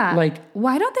here? Yeah.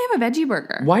 Why don't they have a veggie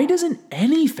burger? Why doesn't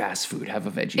any fast food have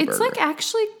a veggie burger? It's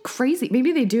actually crazy.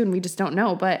 Maybe they do and we just don't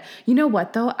know. But you know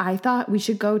what though? I thought we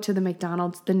should go to the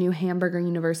McDonald's, the new Hamburger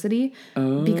University,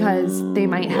 because they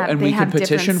might have. And they we have can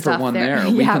petition for one there.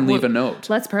 We can leave a note.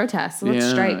 Let's protest. Let's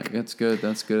strike. That's good.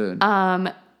 That's good.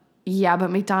 Yeah,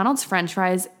 but McDonald's French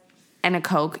fries and a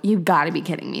Coke, you gotta be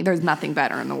kidding me. There's nothing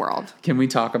better in the world. Can we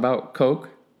talk about Coke?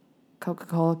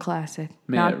 Coca-Cola Classic.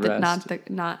 Not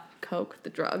Coke the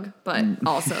drug, but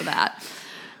also that.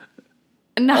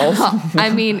 No, Also, I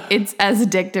mean, it's as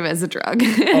addictive as a drug.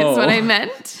 That's what I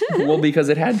meant. well, because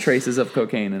it had traces of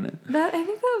cocaine in it. I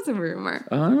think that was a rumor.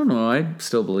 I don't know. I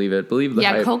still believe it. Believe the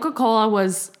hype. Coca-Cola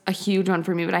was a huge one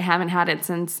for me, but I haven't had it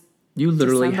since You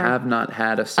literally December. have not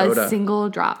had a soda A single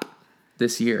drop.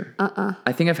 this year.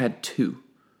 I think I've had 2.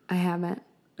 I haven't.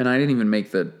 And I didn't even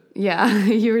make the... Yeah,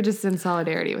 you were just in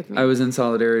solidarity with me. I was in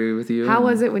solidarity with you. How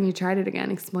was it when you tried it again?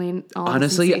 Explain all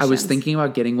Honestly, the I was sensations. thinking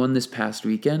about getting one this past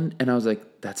weekend, and I was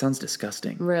like, that sounds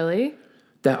disgusting. Really?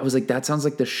 That sounds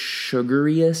like the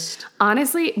sugariest.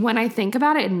 Honestly, when I think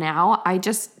about it now,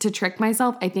 to trick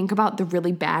myself, I think about the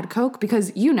really bad Coke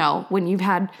because when you've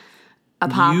had a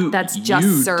pop that's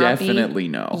just syrupy. You definitely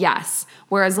know. Yes.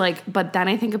 Whereas but then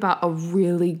I think about a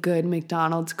really good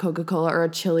McDonald's Coca-Cola or a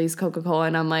Chili's Coca-Cola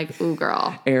and I'm like, ooh,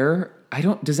 girl.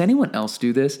 Does anyone else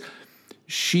do this?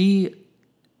 She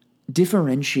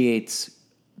differentiates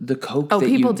the Coke that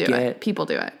you get People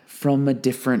do it. from a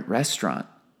different restaurant.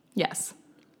 Yes.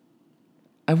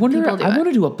 I want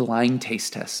to do a blind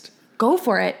taste test. Go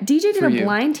for it. DJ did For a you.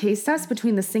 blind taste test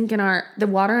between the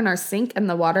water in our sink and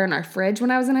the water in our fridge when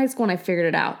I was in high school, and I figured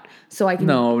it out. So I can.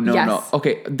 No. Yes.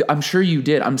 Okay, I'm sure you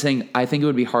did. I'm saying I think it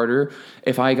would be harder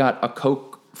if I got a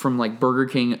Coke from like Burger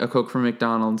King, a Coke from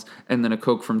McDonald's, and then a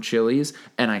Coke from Chili's,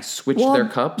 and I switched their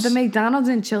cups. The McDonald's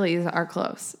and Chili's are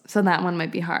close, so that one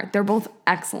might be hard. They're both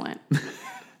excellent.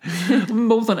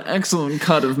 Both an excellent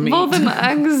cut of meat. Both an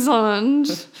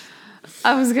excellent.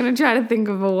 I was going to try to think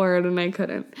of a word and I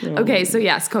couldn't. Okay, so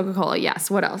yes, Coca-Cola. Yes.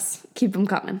 What else? Keep them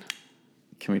coming.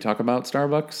 Can we talk about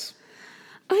Starbucks?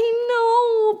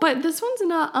 I know, but this one's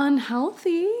not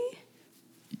unhealthy.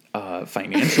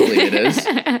 Financially, it is.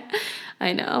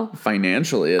 I know.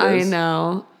 Financially, it I is.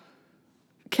 know.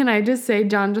 Can I just say,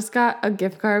 John just got a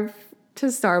gift card to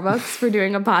Starbucks for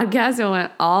doing a podcast. It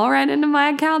went all right into my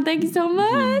account. Thank you so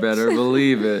much. You better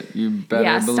believe it. Believe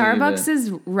Starbucks it.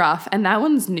 is rough, and that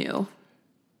one's new.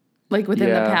 Like within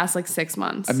the past 6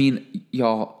 months. I mean,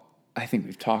 y'all, I think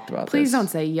we've talked about this. Please don't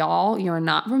say y'all. You're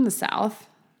not from the South.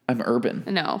 I'm urban.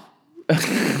 No.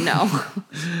 No.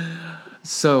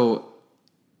 So,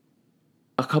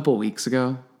 a couple weeks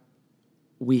ago,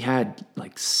 we had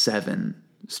 7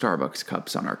 Starbucks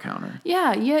cups on our counter.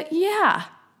 Yeah.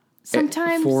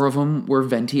 Sometimes 4 of them were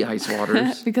venti ice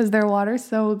waters. because their water's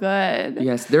so good.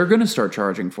 Yes, they're going to start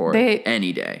charging for it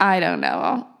any day. I don't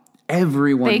know.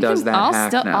 Everyone does that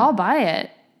hack now. I'll buy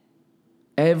it.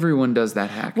 Everyone does that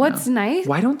hack What's now. nice?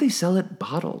 Why don't they sell it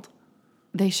bottled?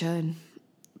 They should.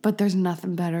 But there's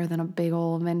nothing better than a big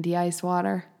old venti ice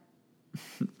water.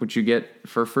 Which you get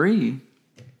for free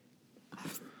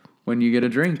when you get a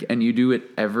drink, and you do it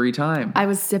every time. I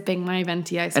was sipping my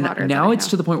venti ice water. And now it's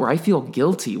to the point where I feel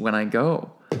guilty when I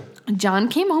go. John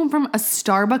came home from a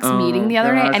Starbucks meeting the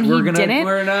other day, and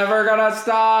We're never gonna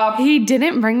stop. He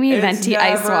didn't bring me venti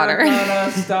ice water.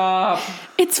 Gonna stop.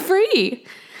 It's free.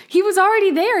 He was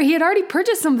already there. He had already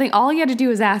purchased something. All he had to do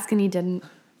was ask, and he didn't.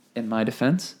 In my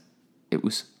defense, it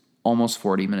was almost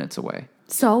 40 minutes away.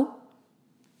 So,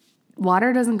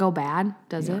 water doesn't go bad,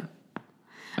 does it?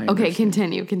 Okay,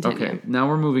 continue. Okay, now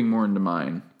we're moving more into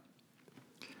mine.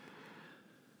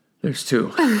 There's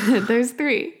 2. There's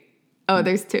 3. Oh,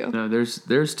 there's 2. No,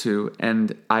 there's 2,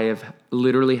 and I have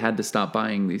literally had to stop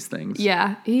buying these things.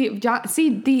 Yeah.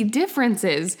 See, the difference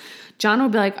is John will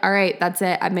be like, all right, that's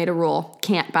it. I made a rule.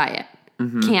 Can't buy it.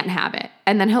 Mm-hmm. Can't have it.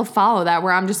 And then he'll follow that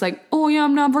where I'm just like, oh yeah,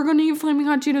 I'm never going to eat Flaming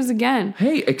Hot Cheetos again.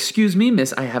 Hey, excuse me,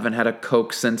 miss. I haven't had a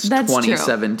Coke since That's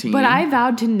 2017. True. But I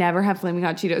vowed to never have Flaming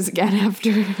Hot Cheetos again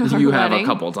after You have a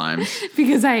couple times.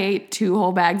 Because I ate 2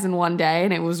 whole bags in one day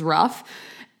and it was rough.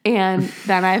 And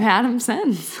then I've had them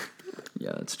since.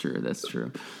 Yeah, that's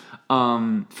true.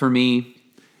 For me,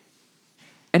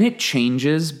 and it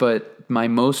changes, but my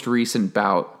most recent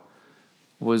bout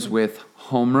was with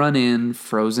Home Run Inn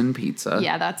frozen pizza.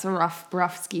 Yeah, that's a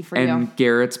rough ski for you. And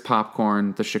Garrett's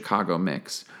Popcorn, the Chicago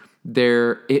mix.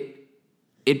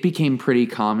 It became pretty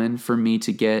common for me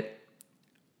to get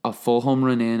a full Home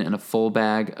Run Inn and a full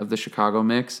bag of the Chicago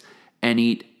mix and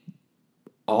eat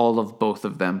all of both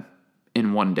of them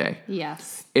in one day.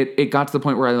 Yes. It got to the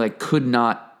point where I could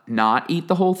not eat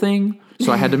the whole thing.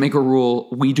 So I had to make a rule.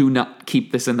 We do not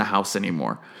keep this in the house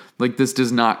anymore. This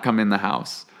does not come in the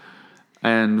house.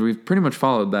 And we've pretty much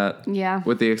followed that. Yeah.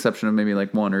 With the exception of maybe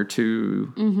 1 or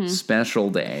 2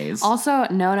 special days. Also,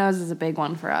 No-No's is a big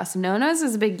one for us. No-No's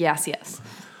is a big yes.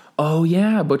 Oh,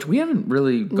 yeah. But we haven't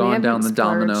really gone down the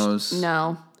splurged. Domino's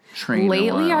train.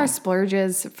 Lately, our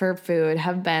splurges for food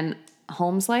have been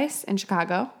Home Slice in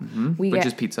Chicago. Mm-hmm. We Which get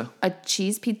is pizza. a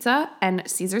cheese pizza and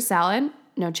Caesar salad,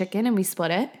 no chicken, and we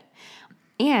split it.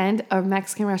 and a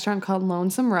Mexican restaurant called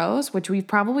Lonesome Rose, which we've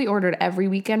probably ordered every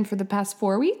weekend for the past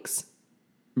 4 weeks.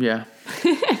 Yeah,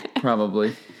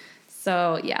 probably.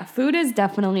 So, yeah, food is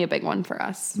definitely a big one for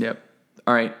us. Yep.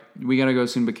 All right, we got to go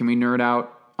soon, but can we nerd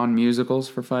out on musicals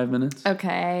for 5 minutes?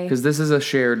 Okay. Because this is a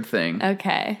shared thing.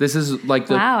 Okay. This is like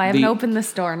wow, I haven't opened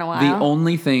this door in a while. The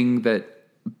only thing that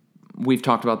we've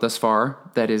talked about thus far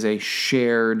that is a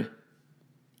shared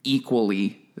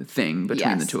equally thing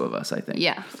between the two of us, I think.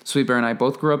 Yeah. Sweet Bear and I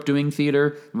both grew up doing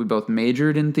theater. We both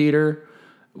majored in theater.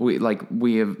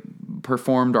 We have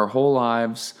performed our whole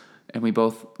lives, and we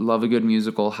both love a good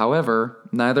musical. However,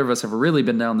 neither of us have really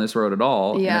been down this road at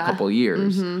all in a couple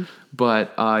years. Mm-hmm.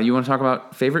 But you want to talk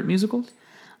about favorite musicals?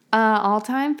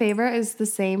 All-time favorite is the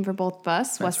same for both of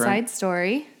us. West Side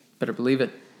Story. Better believe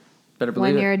it.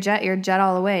 When you're a jet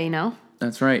all the way, you know?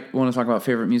 That's right. Want to talk about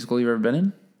favorite musical you've ever been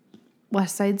in?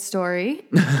 West Side Story.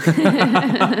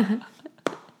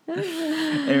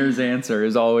 Air's answer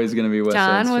is always going to be West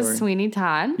Side Story. John was Sweeney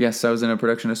Todd. Yes, I was in a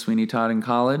production of Sweeney Todd in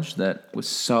college that was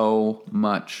so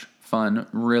much fun.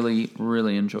 Really,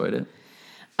 really enjoyed it.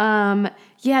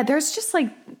 Yeah,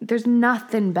 there's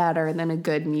nothing better than a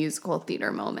good musical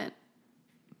theater moment.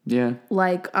 Yeah.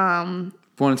 Like,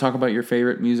 Want to talk about your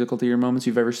favorite musical theater moments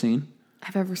you've ever seen?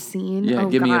 I've ever seen? Yeah,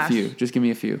 give me a few. Just give me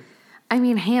a few. I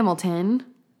mean, Hamilton.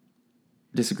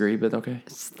 Disagree, but okay.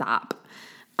 Stop.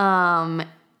 I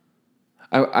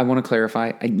want to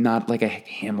clarify. I'm not like a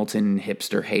Hamilton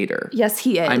hipster hater. Yes,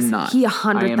 he is. I'm not. He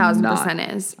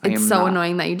 100,000% is. It's so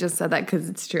annoying that you just said that because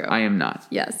it's true. I am not.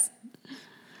 Yes.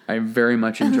 I very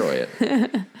much enjoy it.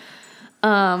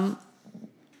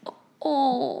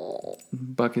 Oh.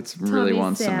 Buckets really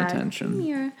wants some attention. Come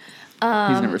here.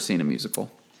 He's never seen a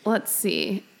musical. Let's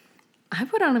see. I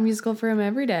put on a musical for him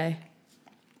every day.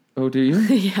 Oh, do you?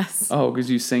 Yes. Oh, because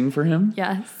you sing for him?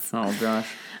 Yes. Oh, gosh.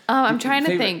 I'm trying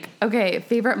to think. Okay,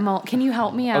 favorite Can you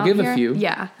help me out? I'll give here? a few.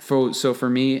 Yeah. So for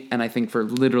me, and I think for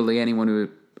literally anyone who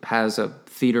has a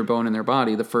theater bone in their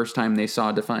body, the first time they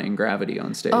saw Defying Gravity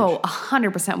on stage. Oh,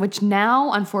 100%. Which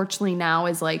now, unfortunately,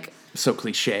 is like so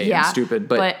cliche and stupid.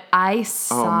 But I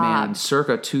sobbed. Oh man,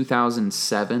 circa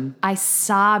 2007. I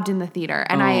sobbed in the theater,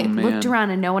 and I looked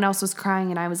around, and no one else was crying,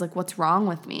 and I was like, "What's wrong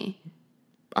with me?"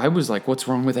 I was like, "What's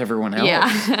wrong with everyone else?"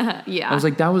 Yeah, yeah. I was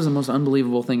like, "That was the most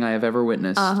unbelievable thing I have ever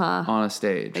witnessed on a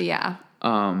stage." Yeah.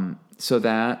 So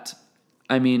that,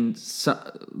 I mean,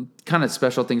 kind of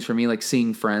special things for me, like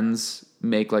seeing Friends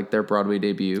make like their Broadway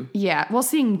debut. Yeah. Well,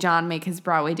 seeing John make his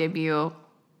Broadway debut.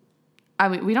 I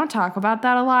mean, we don't talk about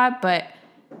that a lot, but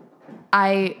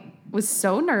I was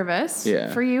so nervous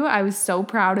for you. I was so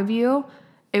proud of you.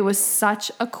 It was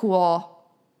such a cool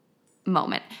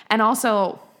moment. And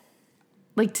also,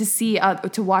 like,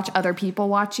 to watch other people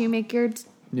watch you make your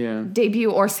debut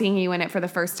or seeing you in it for the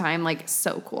first time, like,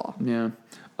 so cool. Yeah.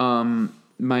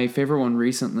 My favorite one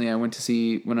recently, when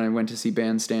I went to see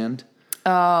Bandstand.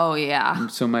 Oh, yeah.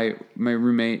 So my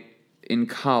roommate in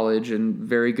college and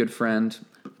very good friend,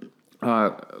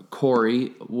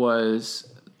 Corey,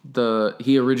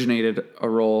 he originated a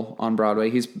role on Broadway.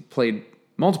 He's played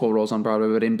multiple roles on Broadway,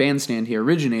 but in Bandstand, he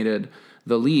originated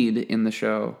the lead in the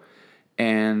show.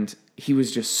 And he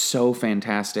was just so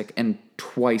fantastic. And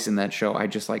twice in that show, I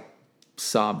just like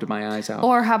sobbed my eyes out.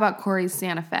 Or how about Corey's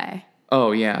Santa Fe?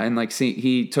 Oh, yeah. And like,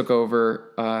 he took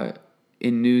over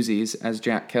in Newsies as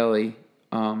Jack Kelly.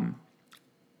 And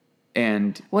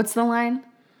what's the line?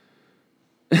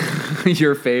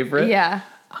 Your favorite? Yeah.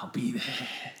 I'll be there.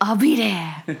 I'll be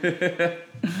there.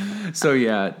 So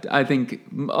yeah, I think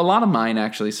a lot of mine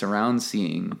actually surround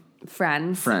seeing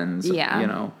friends.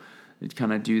 Yeah.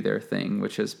 Kind of do their thing,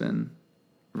 which has been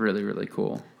really, really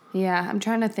cool. Yeah, I'm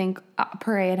trying to think.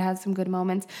 Parade has some good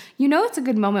moments. It's a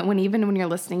good moment when you're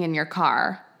listening in your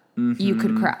car, you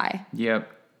could cry.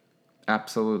 Yep,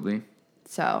 absolutely.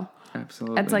 So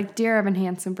absolutely, it's like Dear Evan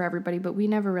Hansen for everybody, but we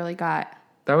never really got.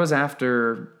 That was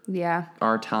after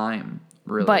our time,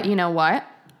 really. But you know what?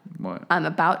 What? I'm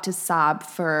about to sob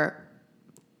for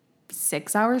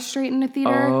 6 hours straight in a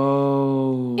theater.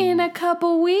 Oh. In a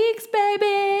couple weeks,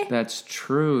 baby. That's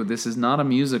true. This is not a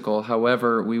musical.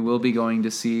 However, we will be going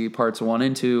to see parts 1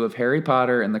 and 2 of Harry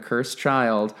Potter and the Cursed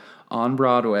Child on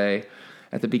Broadway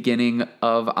at the beginning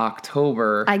of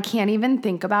October. I can't even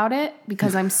think about it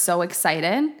because I'm so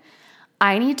excited.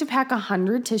 I need to pack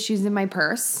 100 tissues in my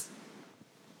purse.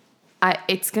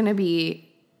 It's going to be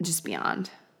just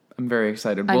beyond. I'm very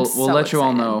excited. We'll let you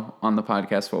all know on the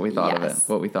podcast what we thought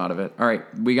of it. All right,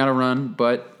 we got to run,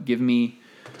 but give me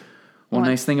one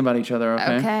nice thing about each other,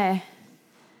 okay?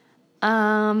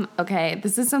 Okay. Okay,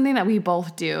 this is something that we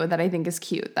both do that I think is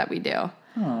cute that we do.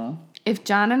 Aww. If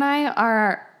John and I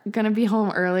are going to be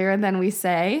home earlier than we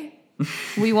say,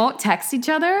 we won't text each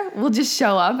other. We'll just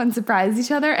show up and surprise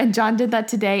each other. And John did that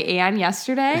today and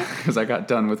yesterday. Because I got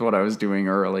done with what I was doing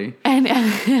early. And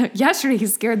yesterday he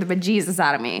scared the bejesus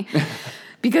out of me.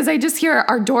 Because I just hear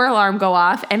our door alarm go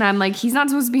off. And I'm like, he's not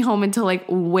supposed to be home until like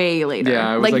way later.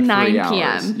 Yeah, it was like 9 3 p.m.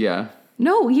 hours. Yeah.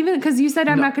 No, even because you said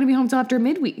I'm not going to be home till after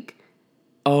midweek.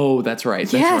 Oh, that's right.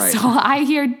 That's right. So I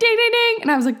hear ding, ding, ding. And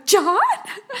I was like, John?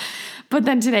 But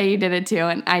then today you did it too.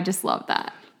 And I just love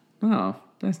that. Oh,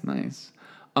 that's nice.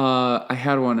 I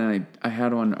had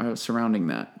one surrounding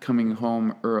that coming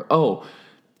home. Oh,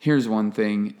 here's one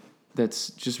thing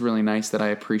that's just really nice that I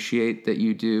appreciate that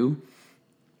you do.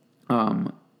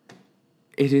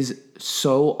 It is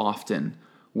so often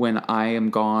when I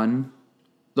am gone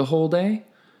the whole day,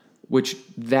 which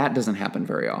that doesn't happen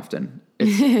very often.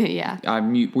 Yeah.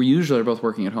 We usually are both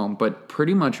working at home, but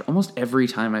pretty much almost every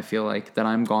time I feel like that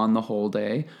I'm gone the whole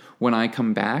day, when I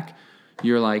come back,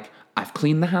 you're like, I've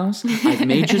cleaned the house, I've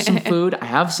made you some food, I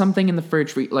have something in the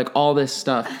fridge for you, like all this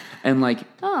stuff. And like,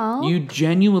 you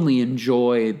genuinely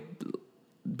enjoy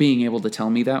being able to tell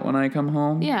me that when I come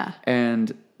home. Yeah.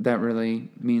 And that really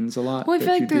means a lot. Well, I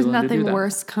feel like there's nothing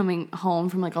worse coming home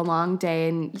from like a long day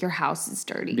and your house is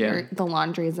dirty, or the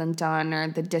laundry isn't done, or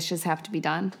the dishes have to be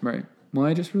done. Right. Well,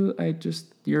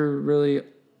 you're really,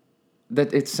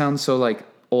 that it sounds so like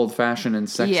old fashioned and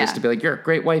sexist to be like, you're a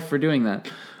great wife for doing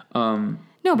that.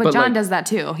 No, but John does that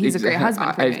too. He's a great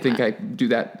husband for doing I think that. I do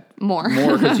that more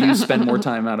because you spend more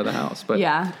time out of the house. But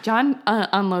yeah, John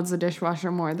unloads the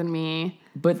dishwasher more than me,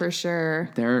 but for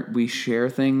sure. We share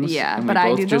things. Yeah, and but we I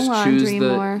both do the just laundry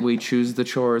more. We choose the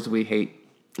chores we hate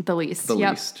the least.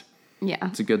 least. Yeah,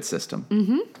 it's a good system.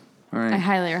 Mm-hmm. All right, I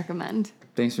highly recommend.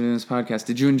 Thanks for doing this podcast.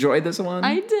 Did you enjoy this one?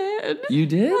 I did. You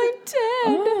did? I did.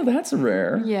 Oh, that's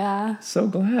rare. Yeah. So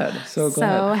glad. So glad.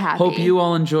 So happy. Hope you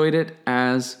all enjoyed it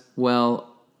as well.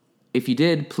 If you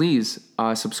did, please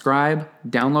subscribe,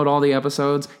 download all the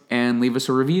episodes, and leave us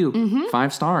a review. Mm-hmm.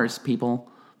 5 stars, people.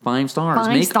 5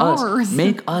 stars.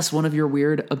 Make us one of your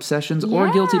weird obsessions or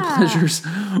guilty pleasures.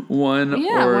 One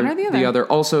or the other.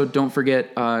 Also, don't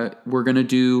forget, we're going to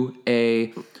do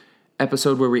a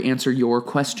episode where we answer your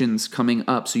questions coming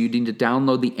up. So you need to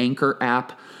download the Anchor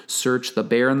app, search The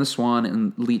Bear and the Swan,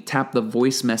 and tap the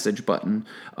voice message button.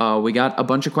 We got a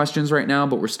bunch of questions right now,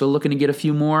 but we're still looking to get a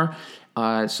few more.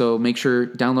 So make sure,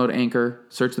 download Anchor,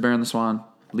 search The Bear and the Swan,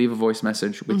 leave a voice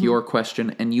message with your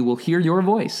question, and you will hear your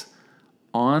voice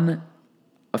on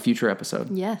a future episode.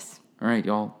 Yes. All right,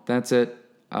 y'all. That's it.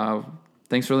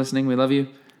 Thanks for listening. We love you.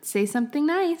 Say something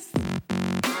nice.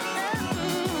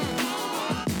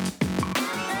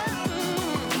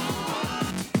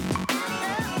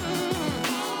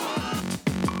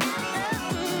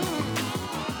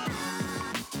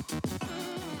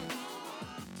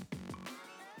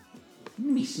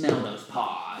 Let me smell those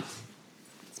paws.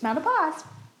 Smell the paws.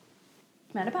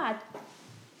 Smell the pod.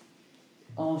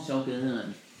 Oh, so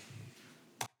good.